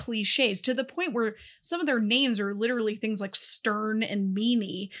like cliches to the point where some of their names are literally things like Stern and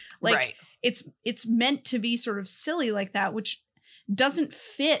Meanie. Like it's meant to be sort of silly like that, which doesn't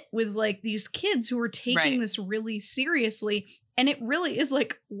fit with like these kids who are taking this really seriously. And it really is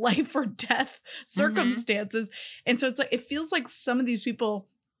like life or death circumstances. And so it's like, it feels like some of these people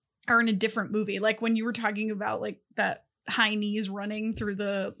are in a different movie. Like when you were talking about like that high knees running through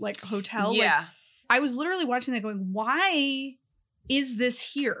the like hotel. Yeah. Like, I was literally watching that going, why is this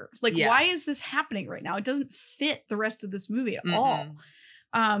here? Like, why is this happening right now? It doesn't fit the rest of this movie at all.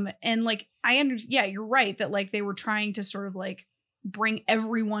 And like, you're right that like they were trying to sort of like bring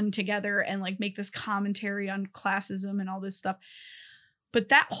everyone together and like make this commentary on classism and all this stuff. But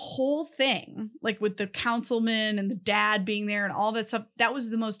that whole thing, like with the councilman and the dad being there and all that stuff, that was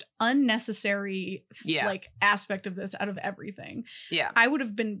the most unnecessary like aspect of this out of everything. Yeah. I would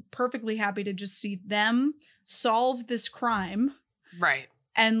have been perfectly happy to just see them solve this crime. Right.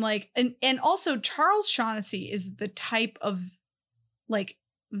 And like, and also Charles Shaughnessy is the type of like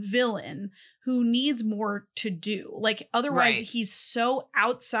villain who needs more to do. Like otherwise he's so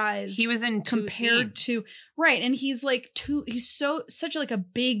outsized. He was in compared to and he's like such like a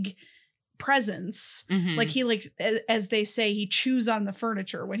big presence. Like he like as they say, he chews on the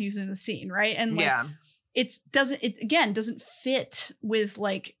furniture when he's in the scene, right? And like it doesn't fit with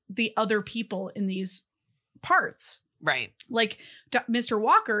like the other people in these parts. Right. Like Mr.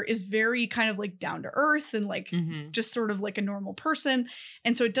 Walker is very kind of like down to earth and like just sort of like a normal person.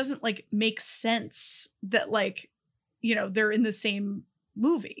 And so it doesn't like make sense that like, you know, they're in the same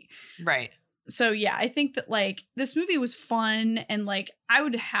movie. Right. So yeah, I think that like this movie was fun and like I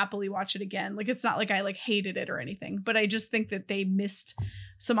would happily watch it again. Like it's not like I like hated it or anything, but I just think that they missed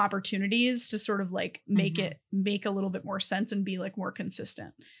some opportunities to sort of like make it make a little bit more sense and be like more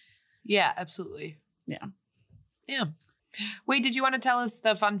consistent. Yeah, absolutely. Yeah. Yeah. Wait, did you want to tell us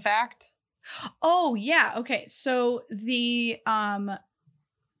the fun fact? Oh, yeah. Okay. So the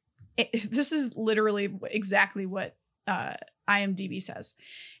this is literally exactly what IMDb says.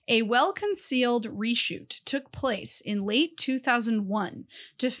 A well-concealed reshoot took place in late 2001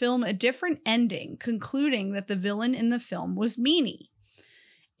 to film a different ending, concluding that the villain in the film was Meanie.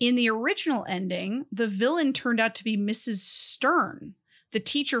 In the original ending, the villain turned out to be Mrs. Stern, the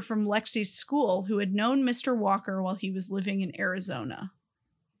teacher from Lexi's school who had known Mr. Walker while he was living in Arizona.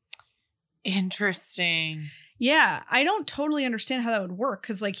 Interesting. Yeah, I don't totally understand how that would work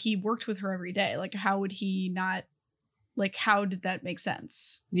because, like, he worked with her every day. Like, how would he not? Like, how did that make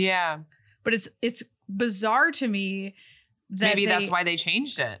sense? Yeah, but it's bizarre to me that maybe that's why they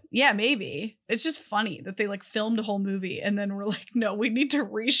changed it. Yeah, maybe it's just funny that they like filmed a whole movie and then we're like, no, we need to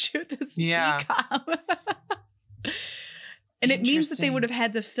reshoot this. Yeah. And it means that they would have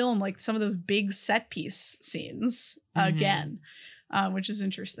had to film like some of those big set piece scenes again, which is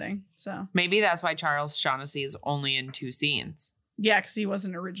interesting. So maybe that's why Charles Shaughnessy is only in 2 scenes. Yeah, because he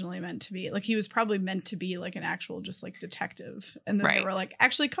wasn't originally meant to be. Like he was probably meant to be like an actual just like detective. And then they were like,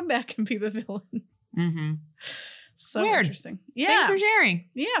 actually come back and be the villain. So weird. Interesting. Yeah. Thanks for sharing.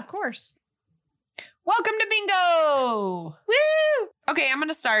 Yeah, of course. Welcome to bingo. Woo! Okay, I'm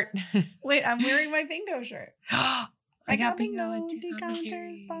gonna start. Wait, I'm wearing my bingo shirt. I got bingo at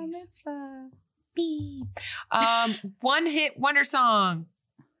Decounters bar mitzvah. Beep. One hit wonder song.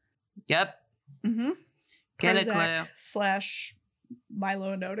 Yep. Mm-hmm. Get a Prozac clue. /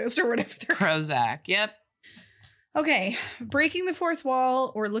 Milo Notice or whatever they're Prozac. Yep. Okay, breaking the fourth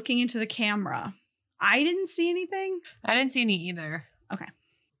wall or looking into the camera. I didn't see anything. I didn't see any either. Okay.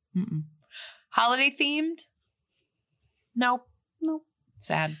 Mm-mm. Holiday themed? Nope. Nope.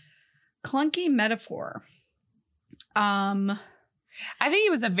 Sad. Clunky metaphor. I think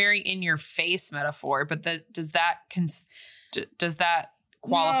it was a very in-your-face metaphor, but does that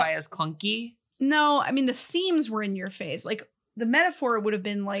qualify as clunky? No, I mean the themes were in your face. Like the metaphor would have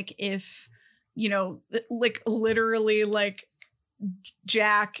been like if, you know, like literally like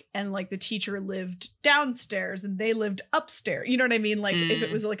Jack and like the teacher lived downstairs and they lived upstairs. You know what I mean? Like if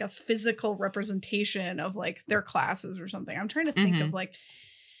it was like a physical representation of like their classes or something. I'm trying to think of like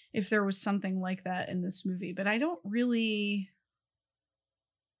if there was something like that in this movie, but I don't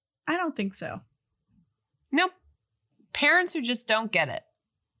think so. Nope. Parents who just don't get it.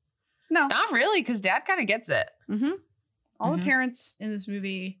 No. Not really, because Dad kind of gets it. Mm-hmm. All the parents in this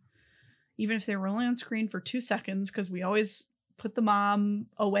movie, even if they were only on screen for 2 seconds, because we always put the mom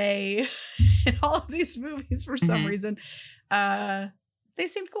away in all of these movies for some reason, they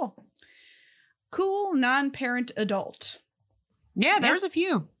seemed cool. Cool non-parent adult. Yeah, there was a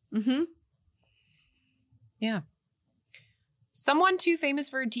few. Mm-hmm. Yeah. Someone too famous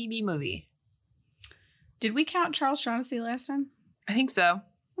for a TV movie. Did we count Charles Shaughnessy last time? I think so.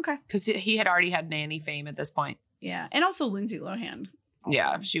 Okay. Because he had already had nanny fame at this point. Yeah. And also Lindsay Lohan.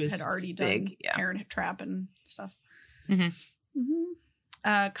 Yeah, she was had already big, done yeah. Parent Trap and stuff. Mm-hmm.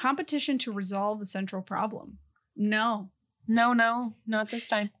 Mm-hmm. Competition to resolve the central problem. No, not this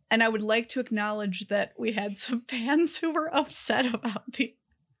time. And I would like to acknowledge that we had some fans who were upset about the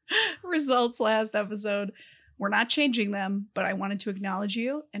results last episode. We're not changing them, but I wanted to acknowledge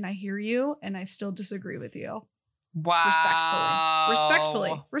you, and I hear you, and I still disagree with you. Wow.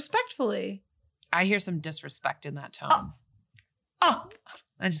 Respectfully. I hear some disrespect in that tone. Oh.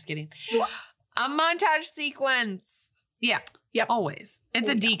 I'm just kidding. A montage sequence. Yeah. Yep. Always. It's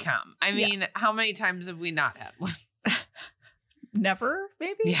a decom. I mean, how many times have we not had one? Never,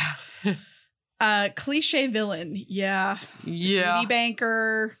 maybe? Yeah. Cliche villain. Yeah. Yeah. Beauty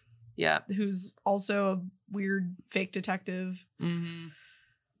banker. Yeah. Who's also a weird fake detective. Mm-hmm.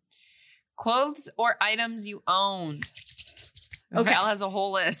 Clothes or items you owned. Okay. Val has a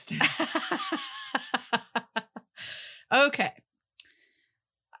whole list. Okay.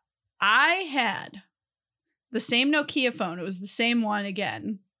 I had the same Nokia phone. It was the same one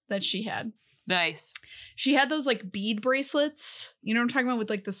again that she had. Nice. She had those like bead bracelets. You know what I'm talking about with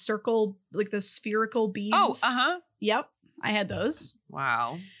like the circle, like the spherical beads. Oh, uh-huh. Yep. I had those.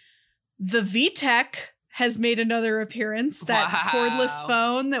 Wow. The VTech has made another appearance. That cordless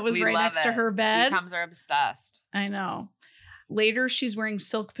phone that was right next to her bed. Decoms are obsessed. I know. Later, she's wearing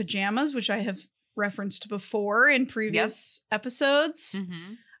silk pajamas, which I have referenced before in previous episodes.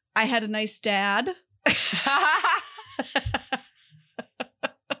 Mm-hmm. I had a nice dad.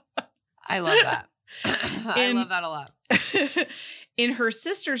 I love that. I love that a lot. In her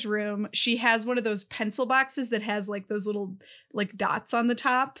sister's room, she has one of those pencil boxes that has like those little like dots on the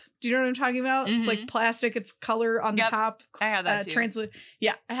top. Do you know what I'm talking about? It's like plastic. It's color on the top. I had that too.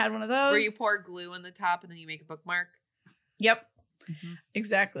 Yeah, I had one of those. Where you pour glue on the top and then you make a bookmark. Yep. Mm-hmm.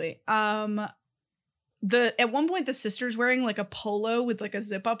 Exactly. At one point the sister's wearing like a polo with like a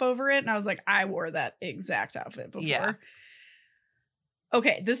zip up over it, and I was like, I wore that exact outfit before. Yeah.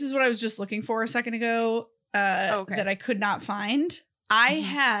 Okay, this is what I was just looking for a second ago. That I could not find. I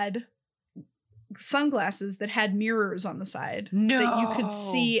had sunglasses that had mirrors on the side that you could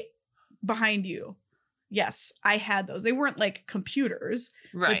see behind you. Yes, I had those. They weren't like computers,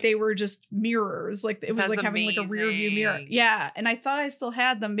 but they were just mirrors. Like it was like having like a rear view mirror. Yeah, and I thought I still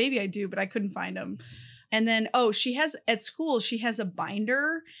had them. Maybe I do, but I couldn't find them. And then she has at school, she has a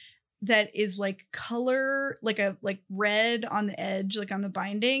binder that is like color, like red on the edge, like on the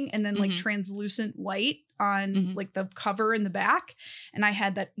binding, and then like translucent white on like the cover in the back. And I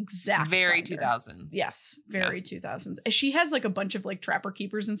had that exact very binder. 2000s. Yes, very 2000s. She has like a bunch of like Trapper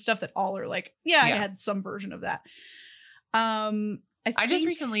Keepers and stuff that all are like, I had some version of that. I just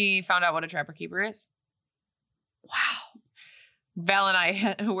recently found out what a Trapper Keeper is. Wow. Val and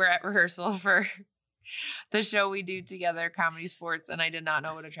I were at rehearsal for the show we do together, Comedy Sports, and I did not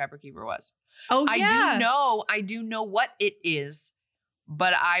know what a Trapper Keeper was. Oh, yeah. I do know what it is,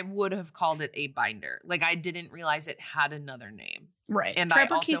 but I would have called it a binder. Like, I didn't realize it had another name. Right. And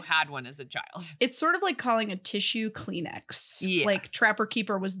Trapper I also Keep- had one as a child. It's sort of like calling a tissue Kleenex. Yeah. Like Trapper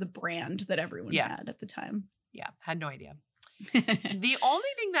Keeper was the brand that everyone Yeah. had at the time. Yeah, had no idea. The only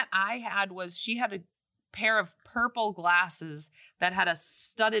thing that I had was she had a pair of purple glasses that had a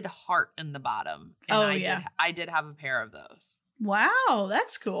studded heart in the bottom. And I did have a pair of those. Wow,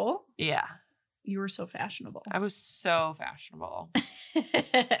 that's cool. Yeah. You were so fashionable. I was so fashionable.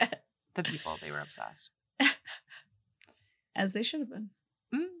 The people, they were obsessed. As they should have been.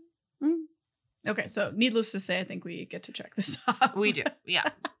 Mm. Mm. Okay, so needless to say, I think we get to check this off. We do. Yeah.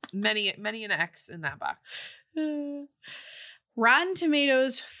 Many an X in that box. Rotten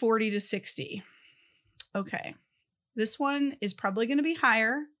Tomatoes 40 to 60. Okay. This one is probably going to be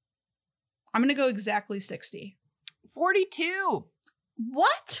higher. I'm going to go exactly 60. 42.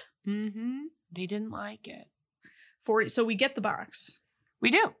 What? Mm-hmm. They didn't like it. 40. So we get the box.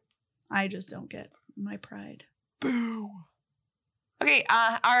 We do. I just don't get my pride. Boo. Okay,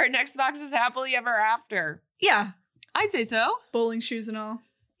 our next box is Happily Ever After. Yeah. I'd say so. Bowling shoes and all.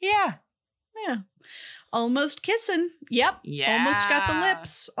 Yeah. Yeah. Almost kissing. Yep. Yeah. Almost got the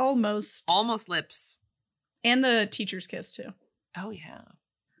lips. Almost. Almost lips. And the teacher's kiss too. Oh, yeah.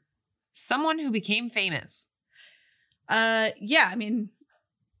 Someone who became famous. Yeah, I mean,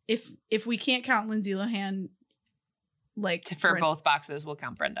 if we can't count Lindsay Lohan, like For both boxes, we'll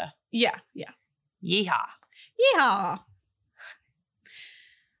count Brenda. Yeah. Yeehaw. Yeah.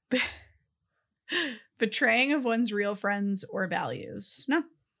 Betraying of one's real friends or values. No.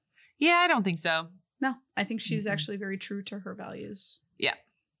 Yeah, I don't think so. No. I think she's Mhm. actually very true to her values. Yeah.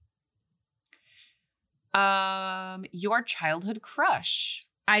 Your childhood crush.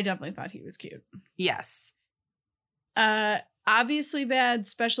 I definitely thought he was cute. Yes. Obviously bad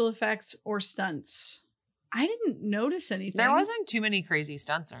special effects or stunts. I didn't notice anything. There wasn't too many crazy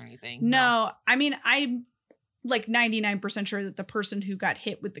stunts or anything. No. I mean, I'm like 99% sure that the person who got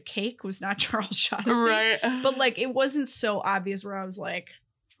hit with the cake was not Charles Shaughnessy. Right. But like, it wasn't so obvious where I was like,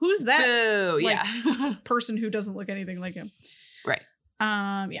 who's that Boo. like, Yeah. person who doesn't look anything like him? Right.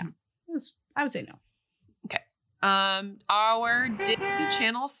 Yeah. I would say no. Our Disney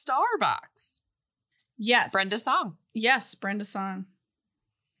Channel star box. Yes. Brenda Song. Yes, Brenda Song.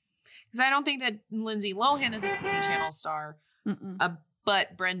 Because I don't think that Lindsay Lohan is a Disney Channel star,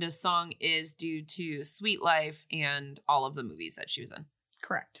 but Brenda Song is due to Sweet Life and all of the movies that she was in.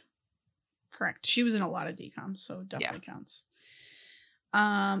 Correct. She was in a lot of DCOMs, so definitely counts.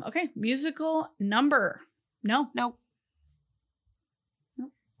 Okay, musical number. No. Nope.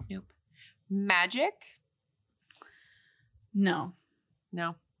 Magic? No.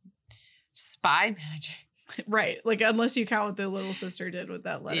 No. Spy Magic. Right. Like, unless you count what the little sister did with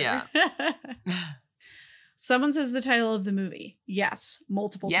that letter. Yeah. Someone says the title of the movie. Yes.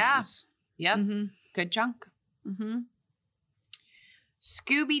 Multiple times. Yep. Mm-hmm. Good chunk. Mm-hmm.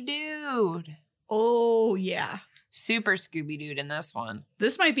 Scooby-Doo. Oh, yeah. Super Scooby-Doo in this one.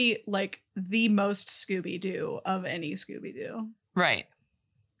 This might be like the most Scooby-Doo of any Scooby-Doo. Right.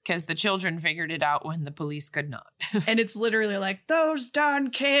 Because the children figured it out when the police could not. And it's literally like, those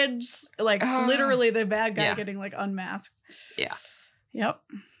darn kids. Like, literally the bad guy getting like unmasked. Yeah. Yep.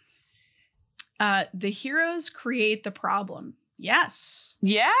 The heroes create the problem. Yes.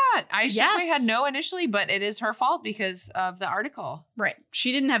 Yeah. I certainly Yes. had no initially, but it is her fault because of the article. Right.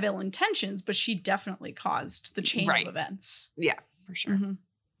 She didn't have ill intentions, but she definitely caused the chain Right. of events. Yeah, for sure. Mm-hmm.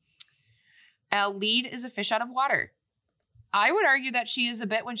 Lead is a fish out of water. I would argue that she is a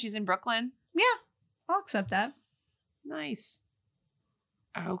bit when she's in Brooklyn. Yeah, I'll accept that. Nice.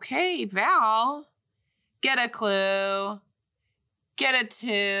 Okay, Val. Get a clue. Get a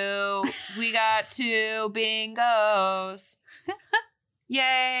 2. We got 2 bingos.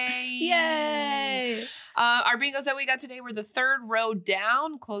 Yay. Yay. Our bingos that we got today were the third row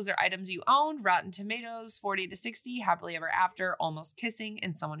down. Closer items you owned. Rotten Tomatoes, 40 to 60. Happily Ever After, Almost Kissing,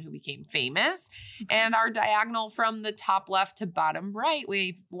 and Someone Who Became Famous. And our diagonal from the top left to bottom right,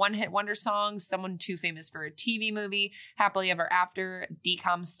 we've One Hit Wonder songs, Someone Too Famous for a TV Movie, Happily Ever After,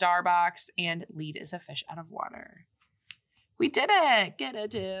 DCOM Starbox, and Lead is a Fish Out of Water. We did it. Get a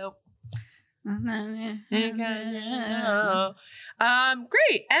 2. Great.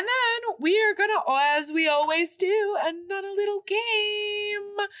 And then we are gonna, as we always do, another little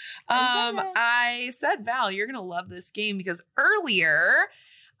game. I said, Val, you're gonna love this game because earlier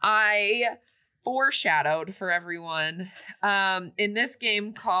I foreshadowed for everyone in this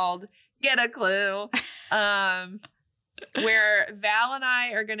game called Get a Clue, where Val and I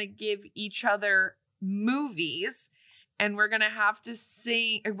are gonna give each other movies. And we're going to have to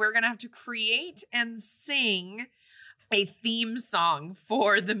sing, we're going to have to create and sing a theme song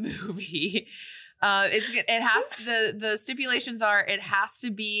for the movie. The stipulations are it has to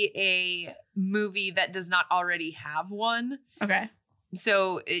be a movie that does not already have one. Okay.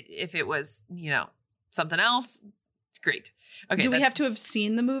 So if it was, something else, great. Okay. Do we have to have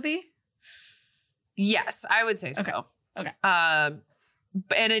seen the movie? Yes, I would say so. Okay. And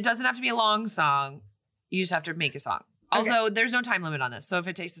it doesn't have to be a long song. You just have to make a song. Also, there's no time limit on this. So if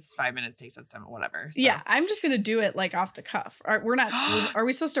it takes us 5 minutes, it takes us 7, whatever. So. Yeah, I'm just going to do it like off the cuff. Are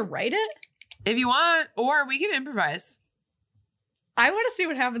we supposed to write it? If you want, or we can improvise. I want to see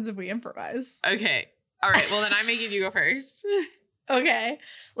what happens if we improvise. Okay. All right. Well, then I'm making you go first. Okay.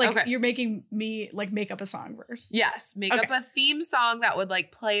 You're making me make up a song verse. Yes. Make up a theme song that would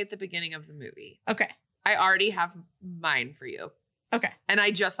play at the beginning of the movie. Okay. I already have mine for you. Okay. And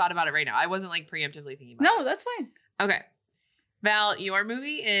I just thought about it right now. I wasn't preemptively thinking about it. No, that's fine. Okay. Val, your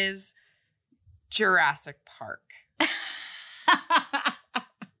movie is Jurassic Park.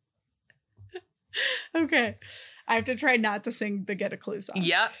 Okay. I have to try not to sing the Get a Clue song.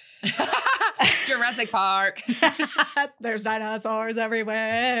 Yep. Jurassic Park. There's dinosaurs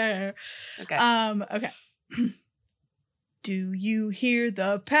everywhere. Okay. Okay. Do you hear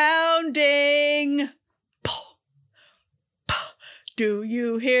the pounding? Do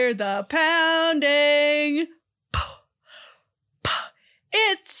you hear the pounding?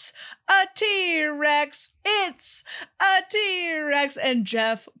 It's a T-Rex. It's a T-Rex. And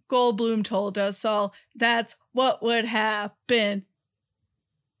Jeff Goldblum told us all that's what would happen.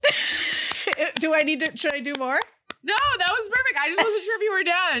 Should I do more? No, that was perfect. I just wasn't sure if you were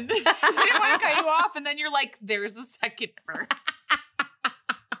done. I didn't want to cut you off. And then you're like, there's a second verse.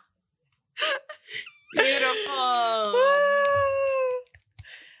 Beautiful.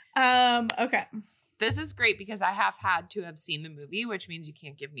 Okay. This is great because I have had to have seen the movie, which means you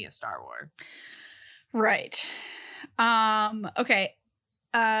can't give me a Star Wars. Right. Okay.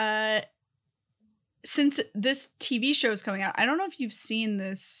 Since this TV show is coming out, I don't know if you've seen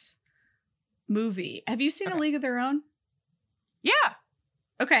this movie. Have you seen A League of Their Own? Yeah.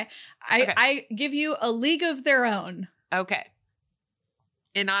 Okay. I give you A League of Their Own. Okay.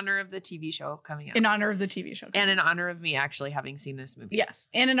 In honor of the TV show coming out. In honor of the TV show. And in honor of me actually having seen this movie. Yes.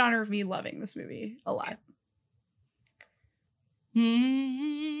 And in honor of me loving this movie a lot.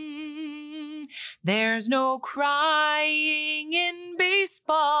 Okay. There's no crying in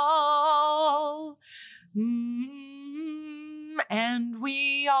baseball. And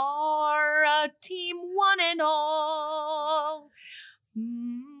we are a team one and all.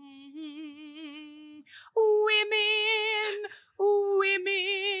 Women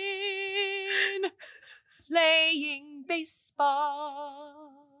playing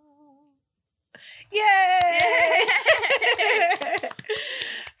baseball. Yay!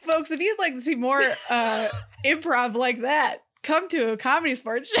 Folks, if you'd like to see more improv like that, come to a Comedy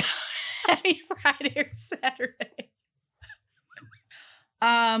Sports show any Friday or Saturday.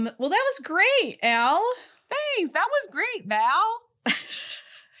 Well, that was great, Al. Thanks. That was great, Val.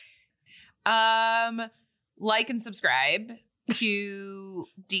 Like and subscribe to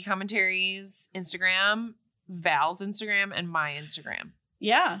D Commentary's Instagram, Val's Instagram, and my Instagram.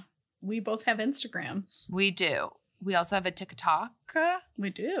 Yeah. We both have Instagrams. We do. We also have a TikTok.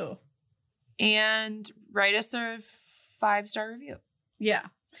 We do. And write us a 5-star review. Yeah.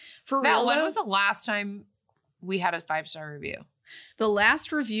 For Val, real, when was the last time we had a 5-star review? The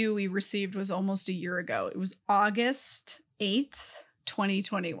last review we received was almost a year ago. It was August 8th,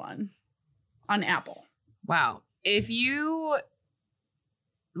 2021 on Apple. Wow. If you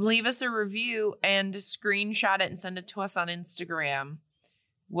leave us a review and screenshot it and send it to us on Instagram,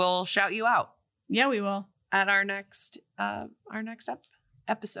 we'll shout you out. Yeah, we will. At our next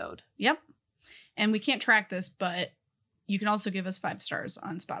episode. Yep. And we can't track this, but you can also give us 5 stars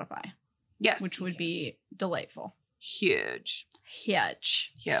on Spotify. Yes. Which would be delightful. Huge.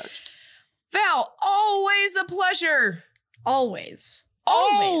 Huge. Val, always a pleasure. Always.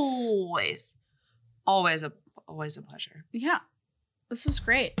 Always a pleasure. Yeah. This was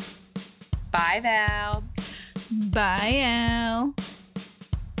great. Bye, Val. Bye, Al.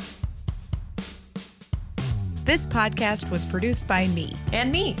 This podcast was produced by me.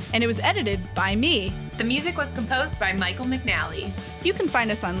 And me. And it was edited by me. The music was composed by Michael McNally. You can find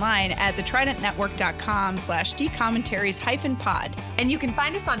us online at thetridentnetwork.com/dcommentaries-pod. And you can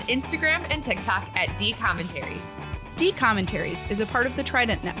find us on Instagram and TikTok at dcommentaries. D-Commentaries is a part of the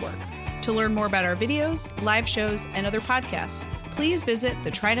Trident Network. To learn more about our videos, live shows, and other podcasts, please visit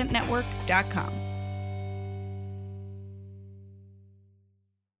thetridentnetwork.com.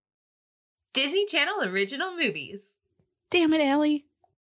 Disney Channel original movies. Damn it, Allie.